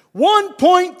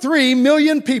 1.3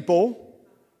 million people,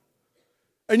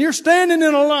 and you're standing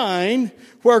in a line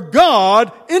where God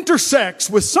intersects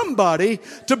with somebody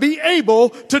to be able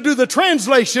to do the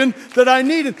translation that I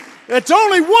needed. It's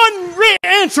only one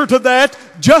answer to that.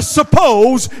 Just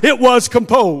suppose it was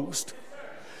composed.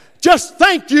 Just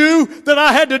thank you that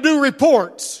I had to do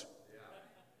reports.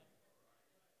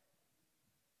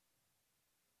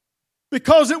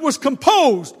 Because it was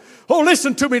composed. Oh,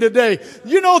 listen to me today.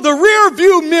 You know, the rear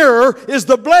view mirror is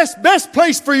the best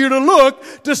place for you to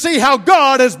look to see how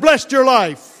God has blessed your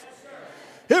life.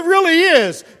 It really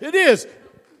is. It is.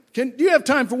 Do you have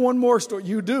time for one more story?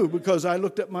 You do, because I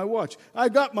looked at my watch. I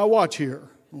got my watch here.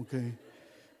 Okay.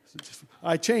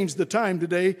 I changed the time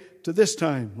today to this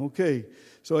time. Okay.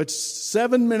 So it's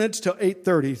 7 minutes till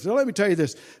 8:30. So let me tell you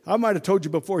this. I might have told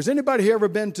you before. Has anybody here ever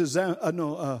been to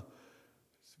Zamboanga?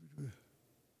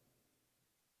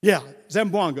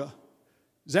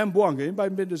 Zamboanga.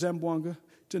 Anybody been to Zamboanga?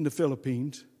 It's in the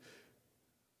Philippines.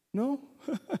 No?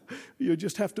 You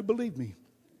just have to believe me.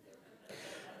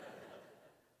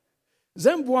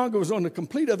 Zamboanga was on the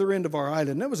complete other end of our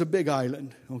island. That was a big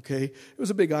island, okay? It was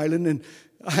a big island, and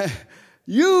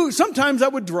sometimes I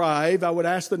would drive. I would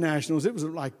ask the nationals. It was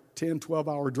like 10,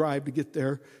 12-hour drive to get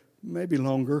there, maybe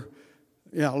longer.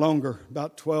 Yeah, longer,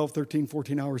 about 12, 13,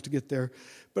 14 hours to get there.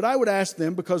 But I would ask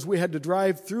them because we had to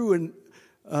drive through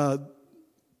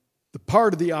the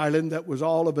part of the island that was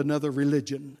all of another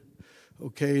religion,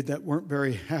 okay, that weren't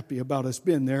very happy about us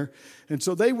being there. And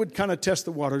so they would kind of test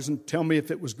the waters and tell me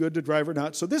if it was good to drive or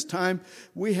not. So this time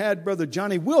we had Brother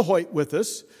Johnny Wilhoit with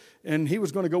us, and he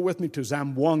was going to go with me to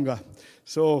Zamboanga.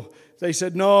 So they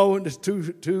said, no, it's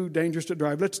too dangerous to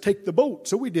drive. Let's take the boat.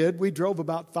 So we did. We drove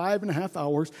about 5.5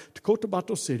 hours to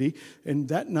Cotabato City, and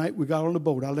that night we got on the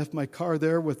boat. I left my car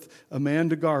there with a man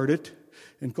to guard it.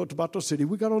 In Cotabato City,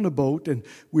 we got on a boat, and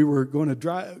we were going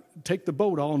to take the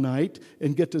boat all night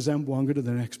and get to Zamboanga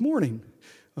the next morning.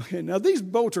 Okay, now these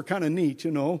boats are kind of neat,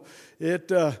 you know.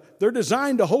 They're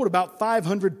designed to hold about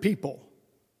 500 people.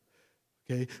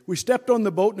 Okay, we stepped on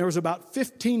the boat, and there was about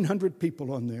 1,500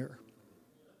 people on there.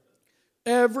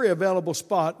 Every available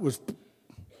spot was,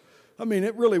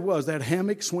 it really was. That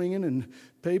hammock swinging and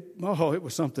it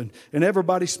was something. And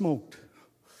everybody smoked.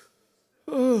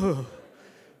 Oh.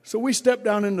 So we stepped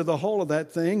down into the hull of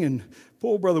that thing, and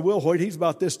poor Brother Wilhoit, he's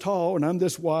about this tall, and I'm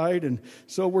this wide, and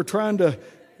so we're trying to,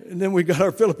 and then we got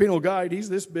our Filipino guide, he's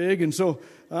this big, and so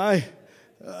I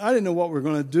didn't know what we were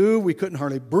going to do. We couldn't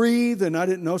hardly breathe, and I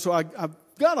didn't know, so I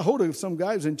got a hold of some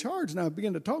guy who's in charge, and I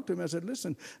began to talk to him. I said,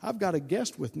 listen, I've got a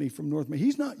guest with me from North America.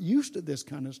 He's not used to this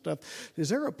kind of stuff. Is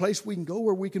there a place we can go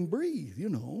where we can breathe, you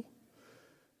know?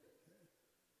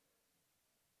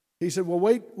 He said, well,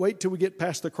 wait till we get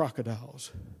past the crocodiles.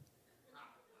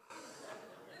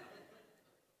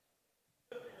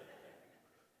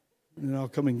 And I'll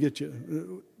come and get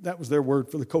you. That was their word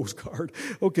for the Coast Guard.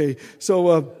 Okay, so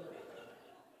about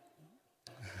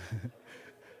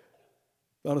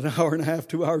an hour and a half,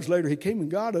 2 hours later, he came and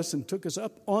got us and took us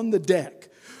up on the deck.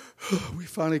 We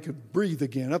finally could breathe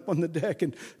again, up on the deck,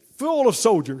 and full of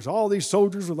soldiers. All these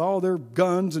soldiers with all their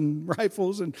guns and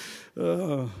rifles and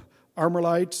armor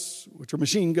lights, which are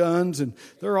machine guns, and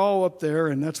they're all up there,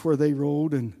 and that's where they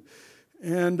rode.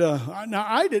 And now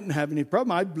I didn't have any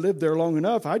problem. I'd lived there long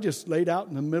enough. I just laid out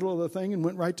in the middle of the thing and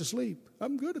went right to sleep.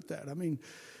 I'm good at that. I mean,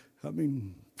 I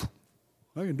can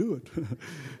do it.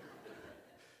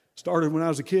 Started when I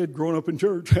was a kid, growing up in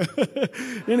church.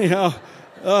 Anyhow,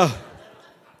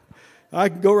 I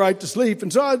could go right to sleep,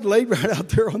 and so I laid right out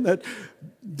there on that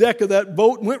deck of that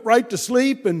boat and went right to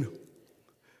sleep. And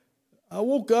I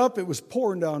woke up, it was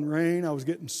pouring down rain. I was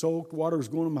getting soaked. Water was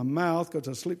going in my mouth because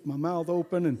I sleep with my mouth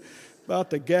open and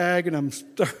about to gag. And I'm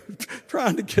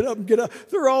trying to get up and get up.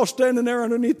 They're all standing there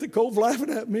underneath the cove laughing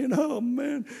at me. And oh,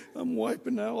 man, I'm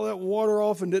wiping all that water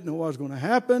off and didn't know what was going to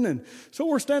happen. And so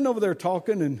we're standing over there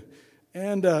talking.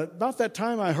 And about that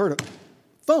time, I heard a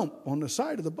thump on the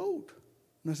side of the boat.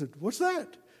 And I said, what's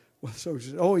that? Well, so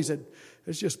he said,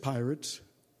 it's just pirates.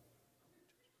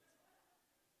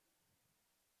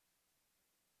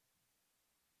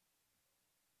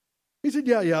 He said,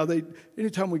 yeah,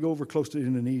 anytime we go over close to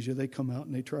Indonesia, they come out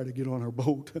and they try to get on our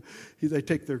boat. They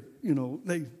take their,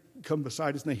 they come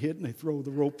beside us and they hit and they throw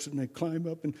the ropes and they climb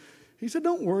up. And he said,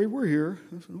 don't worry, we're here.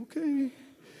 I said, okay.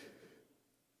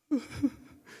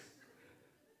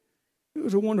 It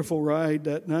was a wonderful ride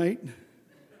that night.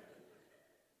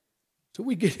 So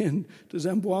we get into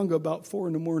Zamboanga about 4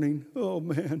 a.m. Oh,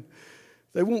 man.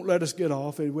 They won't let us get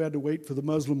off. We had to wait for the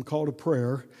Muslim call to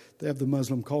prayer. They have the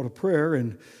Muslim call to prayer,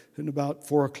 and about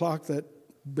 4 o'clock, that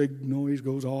big noise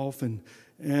goes off, and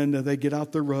they get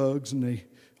out their rugs, and they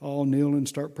all kneel and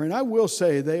start praying. I will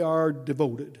say they are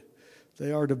devoted.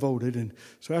 They are devoted. And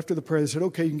so after the prayer, they said,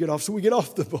 okay, you can get off. So we get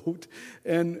off the boat,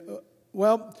 and,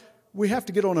 we have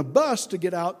to get on a bus to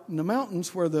get out in the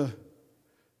mountains where the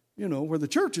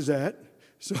church is at.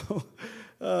 So,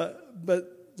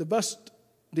 but the bus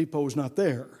depot is not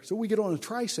there. So we get on a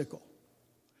tricycle.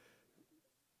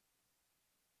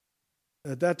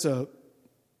 That's a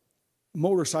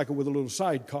motorcycle with a little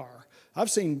sidecar. I've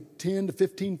seen 10 to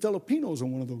 15 Filipinos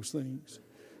on one of those things.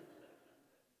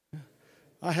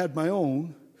 I had my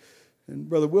own, and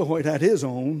Brother Wilhoit had his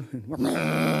own.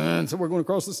 And so we're going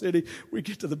across the city. We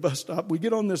get to the bus stop. We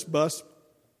get on this bus.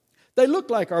 They look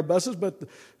like our buses, but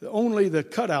only the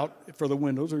cutout for the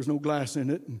windows. There's no glass in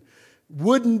it. And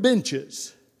wooden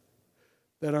benches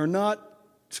that are not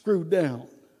screwed down.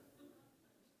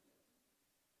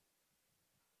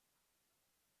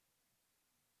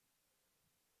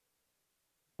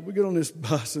 We get on this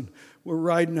bus and we're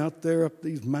riding out there up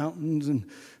these mountains, and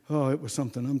it was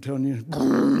something, I'm telling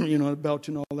you,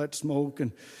 belching all that smoke.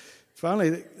 And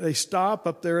finally they stop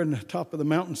up there in the top of the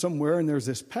mountain somewhere, and there's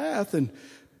this path, and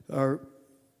our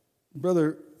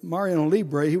brother Mariano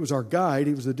Libre, he was our guide,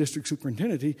 he was the district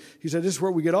superintendent, he said, this is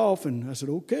where we get off. And I said,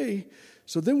 okay.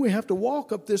 So then we have to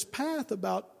walk up this path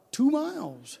about 2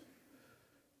 miles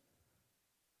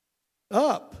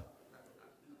up.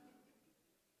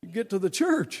 Get to the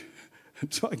church.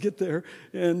 And so I get there,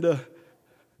 and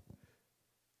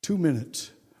 2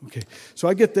 minutes. Okay. So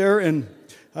I get there, and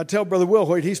I tell Brother Will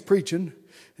Hoyt, he's preaching,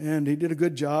 and he did a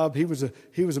good job. He was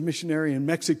a missionary in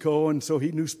Mexico, and so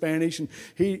he knew Spanish, and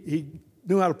he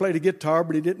knew how to play the guitar,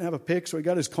 but he didn't have a pick, so he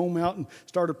got his comb out and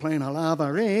started playing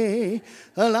Alabare,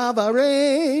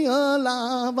 Alabare,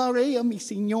 Alabare, mi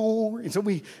señor. And so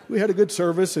we had a good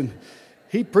service, and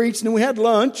he preached, and we had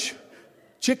lunch.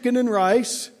 Chicken and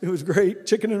rice. It was great.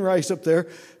 Chicken and rice up there.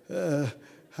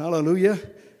 Hallelujah.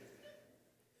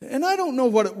 And I don't know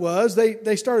what it was.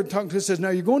 They started talking to us. Says, now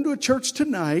you're going to a church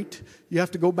tonight. You have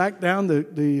to go back down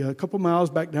the couple miles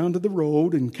back down to the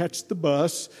road and catch the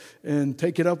bus and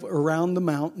take it up around the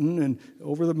mountain and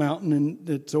over the mountain, and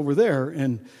it's over there.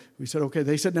 And we said, okay.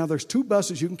 They said, now there's 2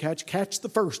 buses you can catch. Catch the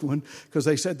first one, because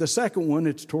they said the second one,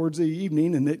 it's towards the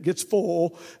evening and it gets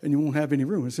full and you won't have any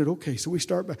room. I said, okay. So we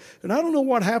start back. And I don't know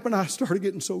what happened. I started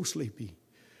getting so sleepy.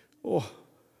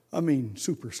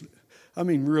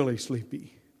 Really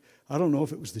sleepy. I don't know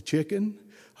if it was the chicken.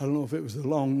 I don't know if it was the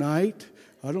long night.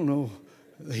 I don't know,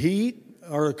 the heat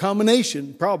or a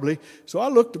combination, probably. So I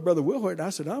looked at Brother Wilhoit and I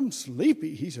said, I'm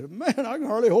sleepy. He said, man, I can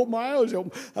hardly hold my eyes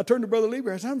open. I turned to Brother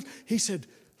Lieber. He said,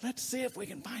 let's see if we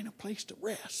can find a place to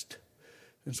rest.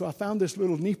 And so I found this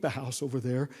little nipa house over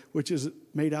there, which is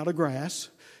made out of grass.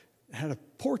 It had a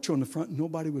porch on the front and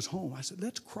nobody was home. I said,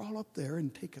 let's crawl up there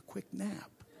and take a quick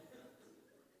nap.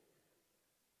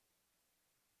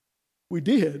 We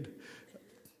did.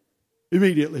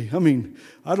 Immediately.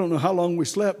 I don't know how long we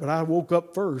slept, but I woke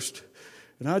up first.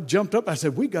 And I jumped up. I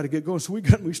said, we got to get going. So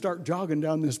we start jogging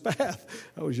down this path.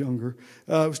 I was younger.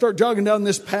 We start jogging down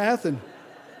this path, and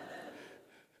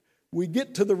we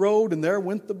get to the road, and there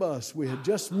went the bus. We had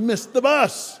just missed the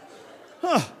bus.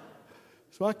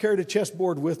 So I carried a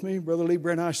chessboard with me. Brother Lieber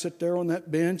and I sat there on that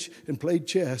bench and played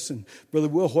chess. And Brother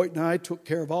Will Hoyt and I took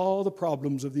care of all the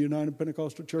problems of the United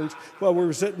Pentecostal Church while we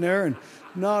were sitting there. And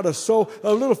a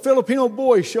little Filipino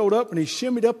boy showed up, and he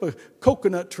shimmied up a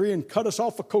coconut tree and cut us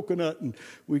off a coconut. And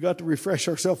we got to refresh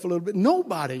ourselves a little bit.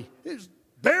 Nobody. It's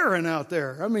barren out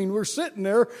there. We're sitting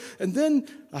there, and then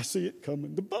I see it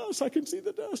coming. The bus, I can see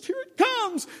the dust. Here it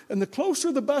comes. And the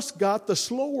closer the bus got, the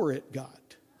slower it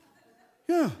got.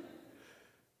 Yeah.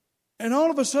 And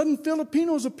all of a sudden,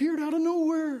 Filipinos appeared out of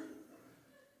nowhere.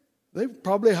 They were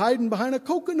probably hiding behind a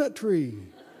coconut tree.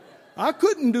 I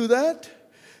couldn't do that.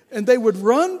 And they would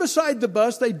run beside the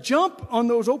bus. They'd jump on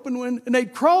those open windows, and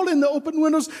they'd crawl in the open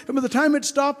windows. And by the time it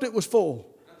stopped, it was full.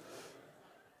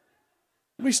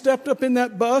 We stepped up in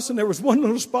that bus, and there was one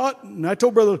little spot. And I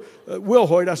told Brother Will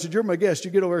Hoyt, I said, you're my guest.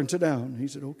 You get over and sit down. He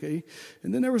said, okay.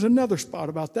 And then there was another spot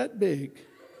about that big.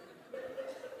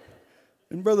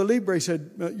 And Brother Libre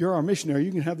said, you're our missionary.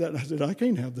 You can have that. And I said, I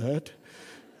can't have that.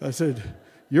 I said,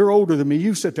 you're older than me.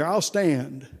 You sit there. I'll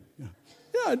stand. Yeah,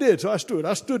 I did. So I stood.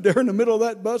 I stood there in the middle of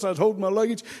that bus. I was holding my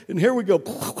luggage. And here we go.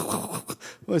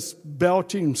 It's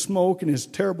belching and smoke and this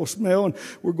terrible smell. And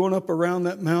we're going up around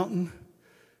that mountain.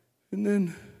 And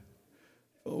then,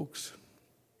 folks,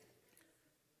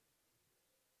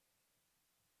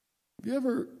 have you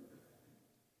ever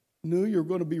knew you were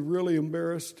going to be really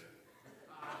embarrassed?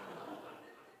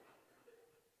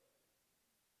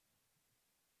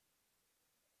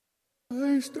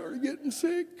 I started getting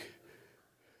sick.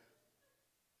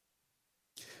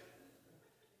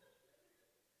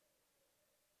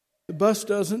 The bus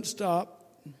doesn't stop.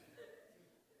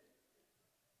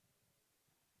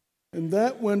 And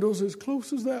that window's as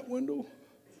close as that window.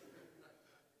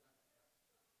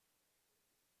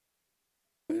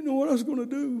 I didn't know what I was going to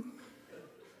do.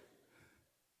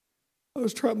 I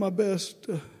was trying my best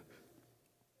to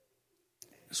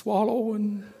swallow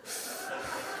and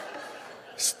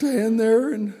stand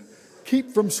there and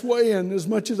keep from swaying as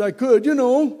much as I could.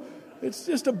 It's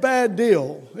just a bad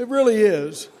deal. It really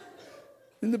is.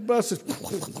 And the bus is,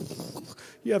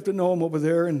 you have to know I'm over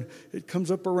there, and it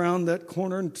comes up around that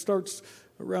corner and starts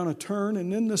around a turn,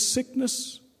 and then the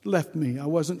sickness left me. I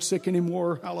wasn't sick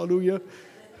anymore. Hallelujah.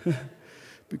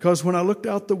 Because when I looked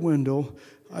out the window,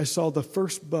 I saw the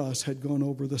first bus had gone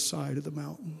over the side of the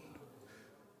mountain.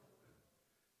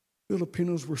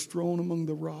 Filipinos were strewn among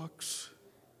the rocks.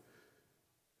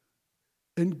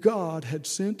 And God had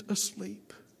sent a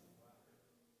sleep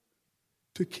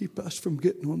to keep us from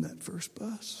getting on that first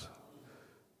bus.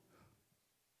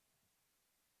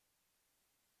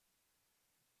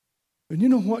 And you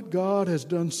know what? God has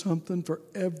done something for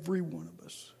every one of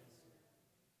us.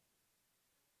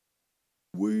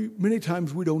 Many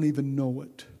times we don't even know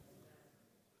it.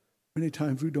 Many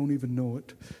times we don't even know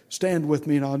it. Stand with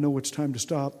me and I'll know it's time to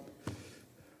stop.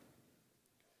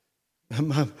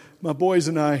 My boys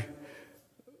and I,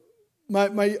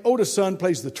 my oldest son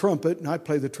plays the trumpet, and I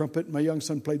play the trumpet, and my young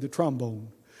son played the trombone.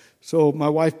 So my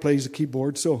wife plays the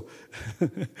keyboard. So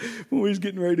when we was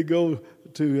getting ready to go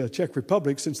to Czech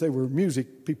Republic, since they were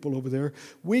music people over there,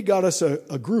 we got us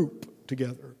a group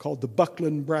together called the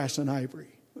Buckland Brass and Ivory.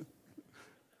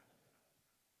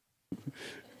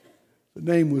 The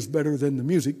name was better than the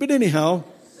music. But anyhow,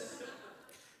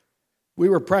 we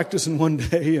were practicing one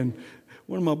day, and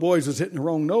one of my boys was hitting the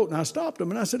wrong note, and I stopped him,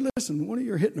 and I said, listen, one of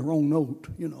you are hitting the wrong note,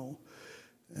 you know.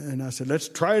 And I said, let's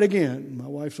try it again. My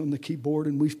wife's on the keyboard,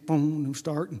 and we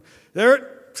start, and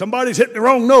somebody's hitting the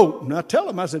wrong note. And I tell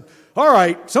him, I said, all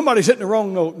right, somebody's hitting the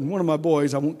wrong note. And one of my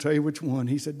boys, I won't tell you which one,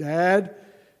 he said, Dad,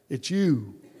 it's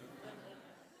you.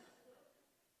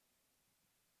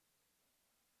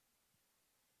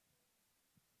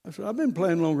 I said, I've been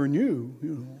playing longer than you,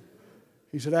 you know.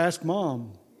 He said, ask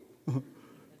Mom.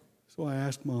 So I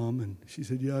asked Mom, and she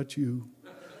said, yeah, it's you.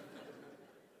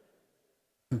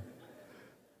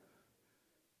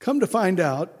 Come to find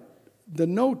out, the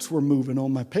notes were moving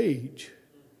on my page.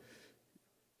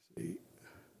 See?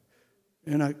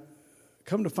 And I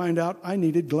come to find out I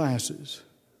needed glasses.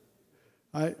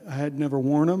 I had never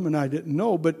worn them, and I didn't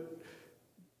know, but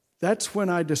that's when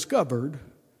I discovered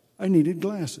I needed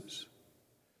glasses.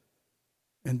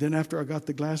 And then after I got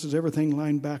the glasses, everything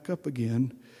lined back up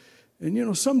again. And you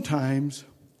know, sometimes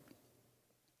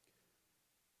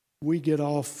we get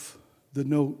off the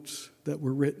notes that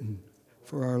were written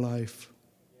for our life.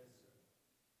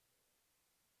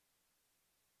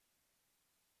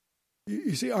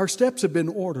 You see, our steps have been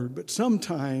ordered, but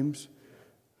sometimes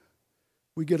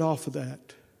we get off of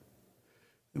that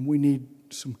and we need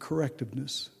some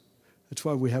correctiveness. That's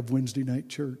why we have Wednesday night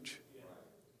church.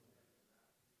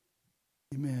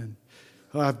 Amen.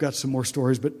 Oh, I've got some more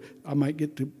stories, but I might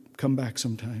get to come back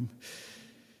sometime.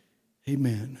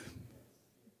 Amen.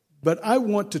 But I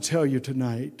want to tell you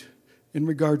tonight, in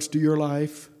regards to your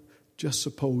life, just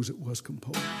suppose it was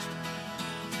composed.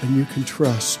 And you can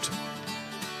trust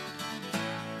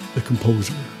the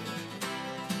composer.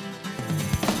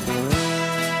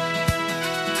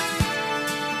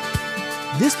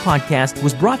 This podcast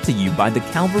was brought to you by the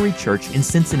Calvary Church in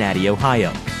Cincinnati,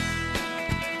 Ohio.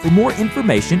 For more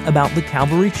information about the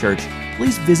Calvary Church,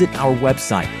 please visit our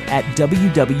website at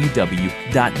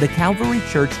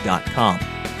www.thecalvarychurch.com.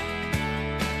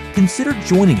 Consider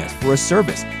joining us for a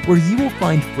service where you will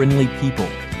find friendly people,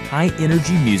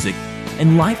 high-energy music,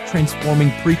 and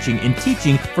life-transforming preaching and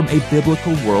teaching from a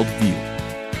biblical worldview.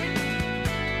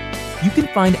 You can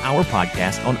find our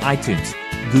podcast on iTunes,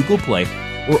 Google Play,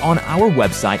 or on our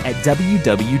website at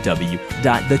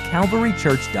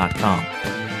www.thecalvarychurch.com.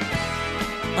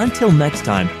 Until next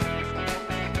time,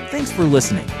 thanks for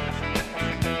listening.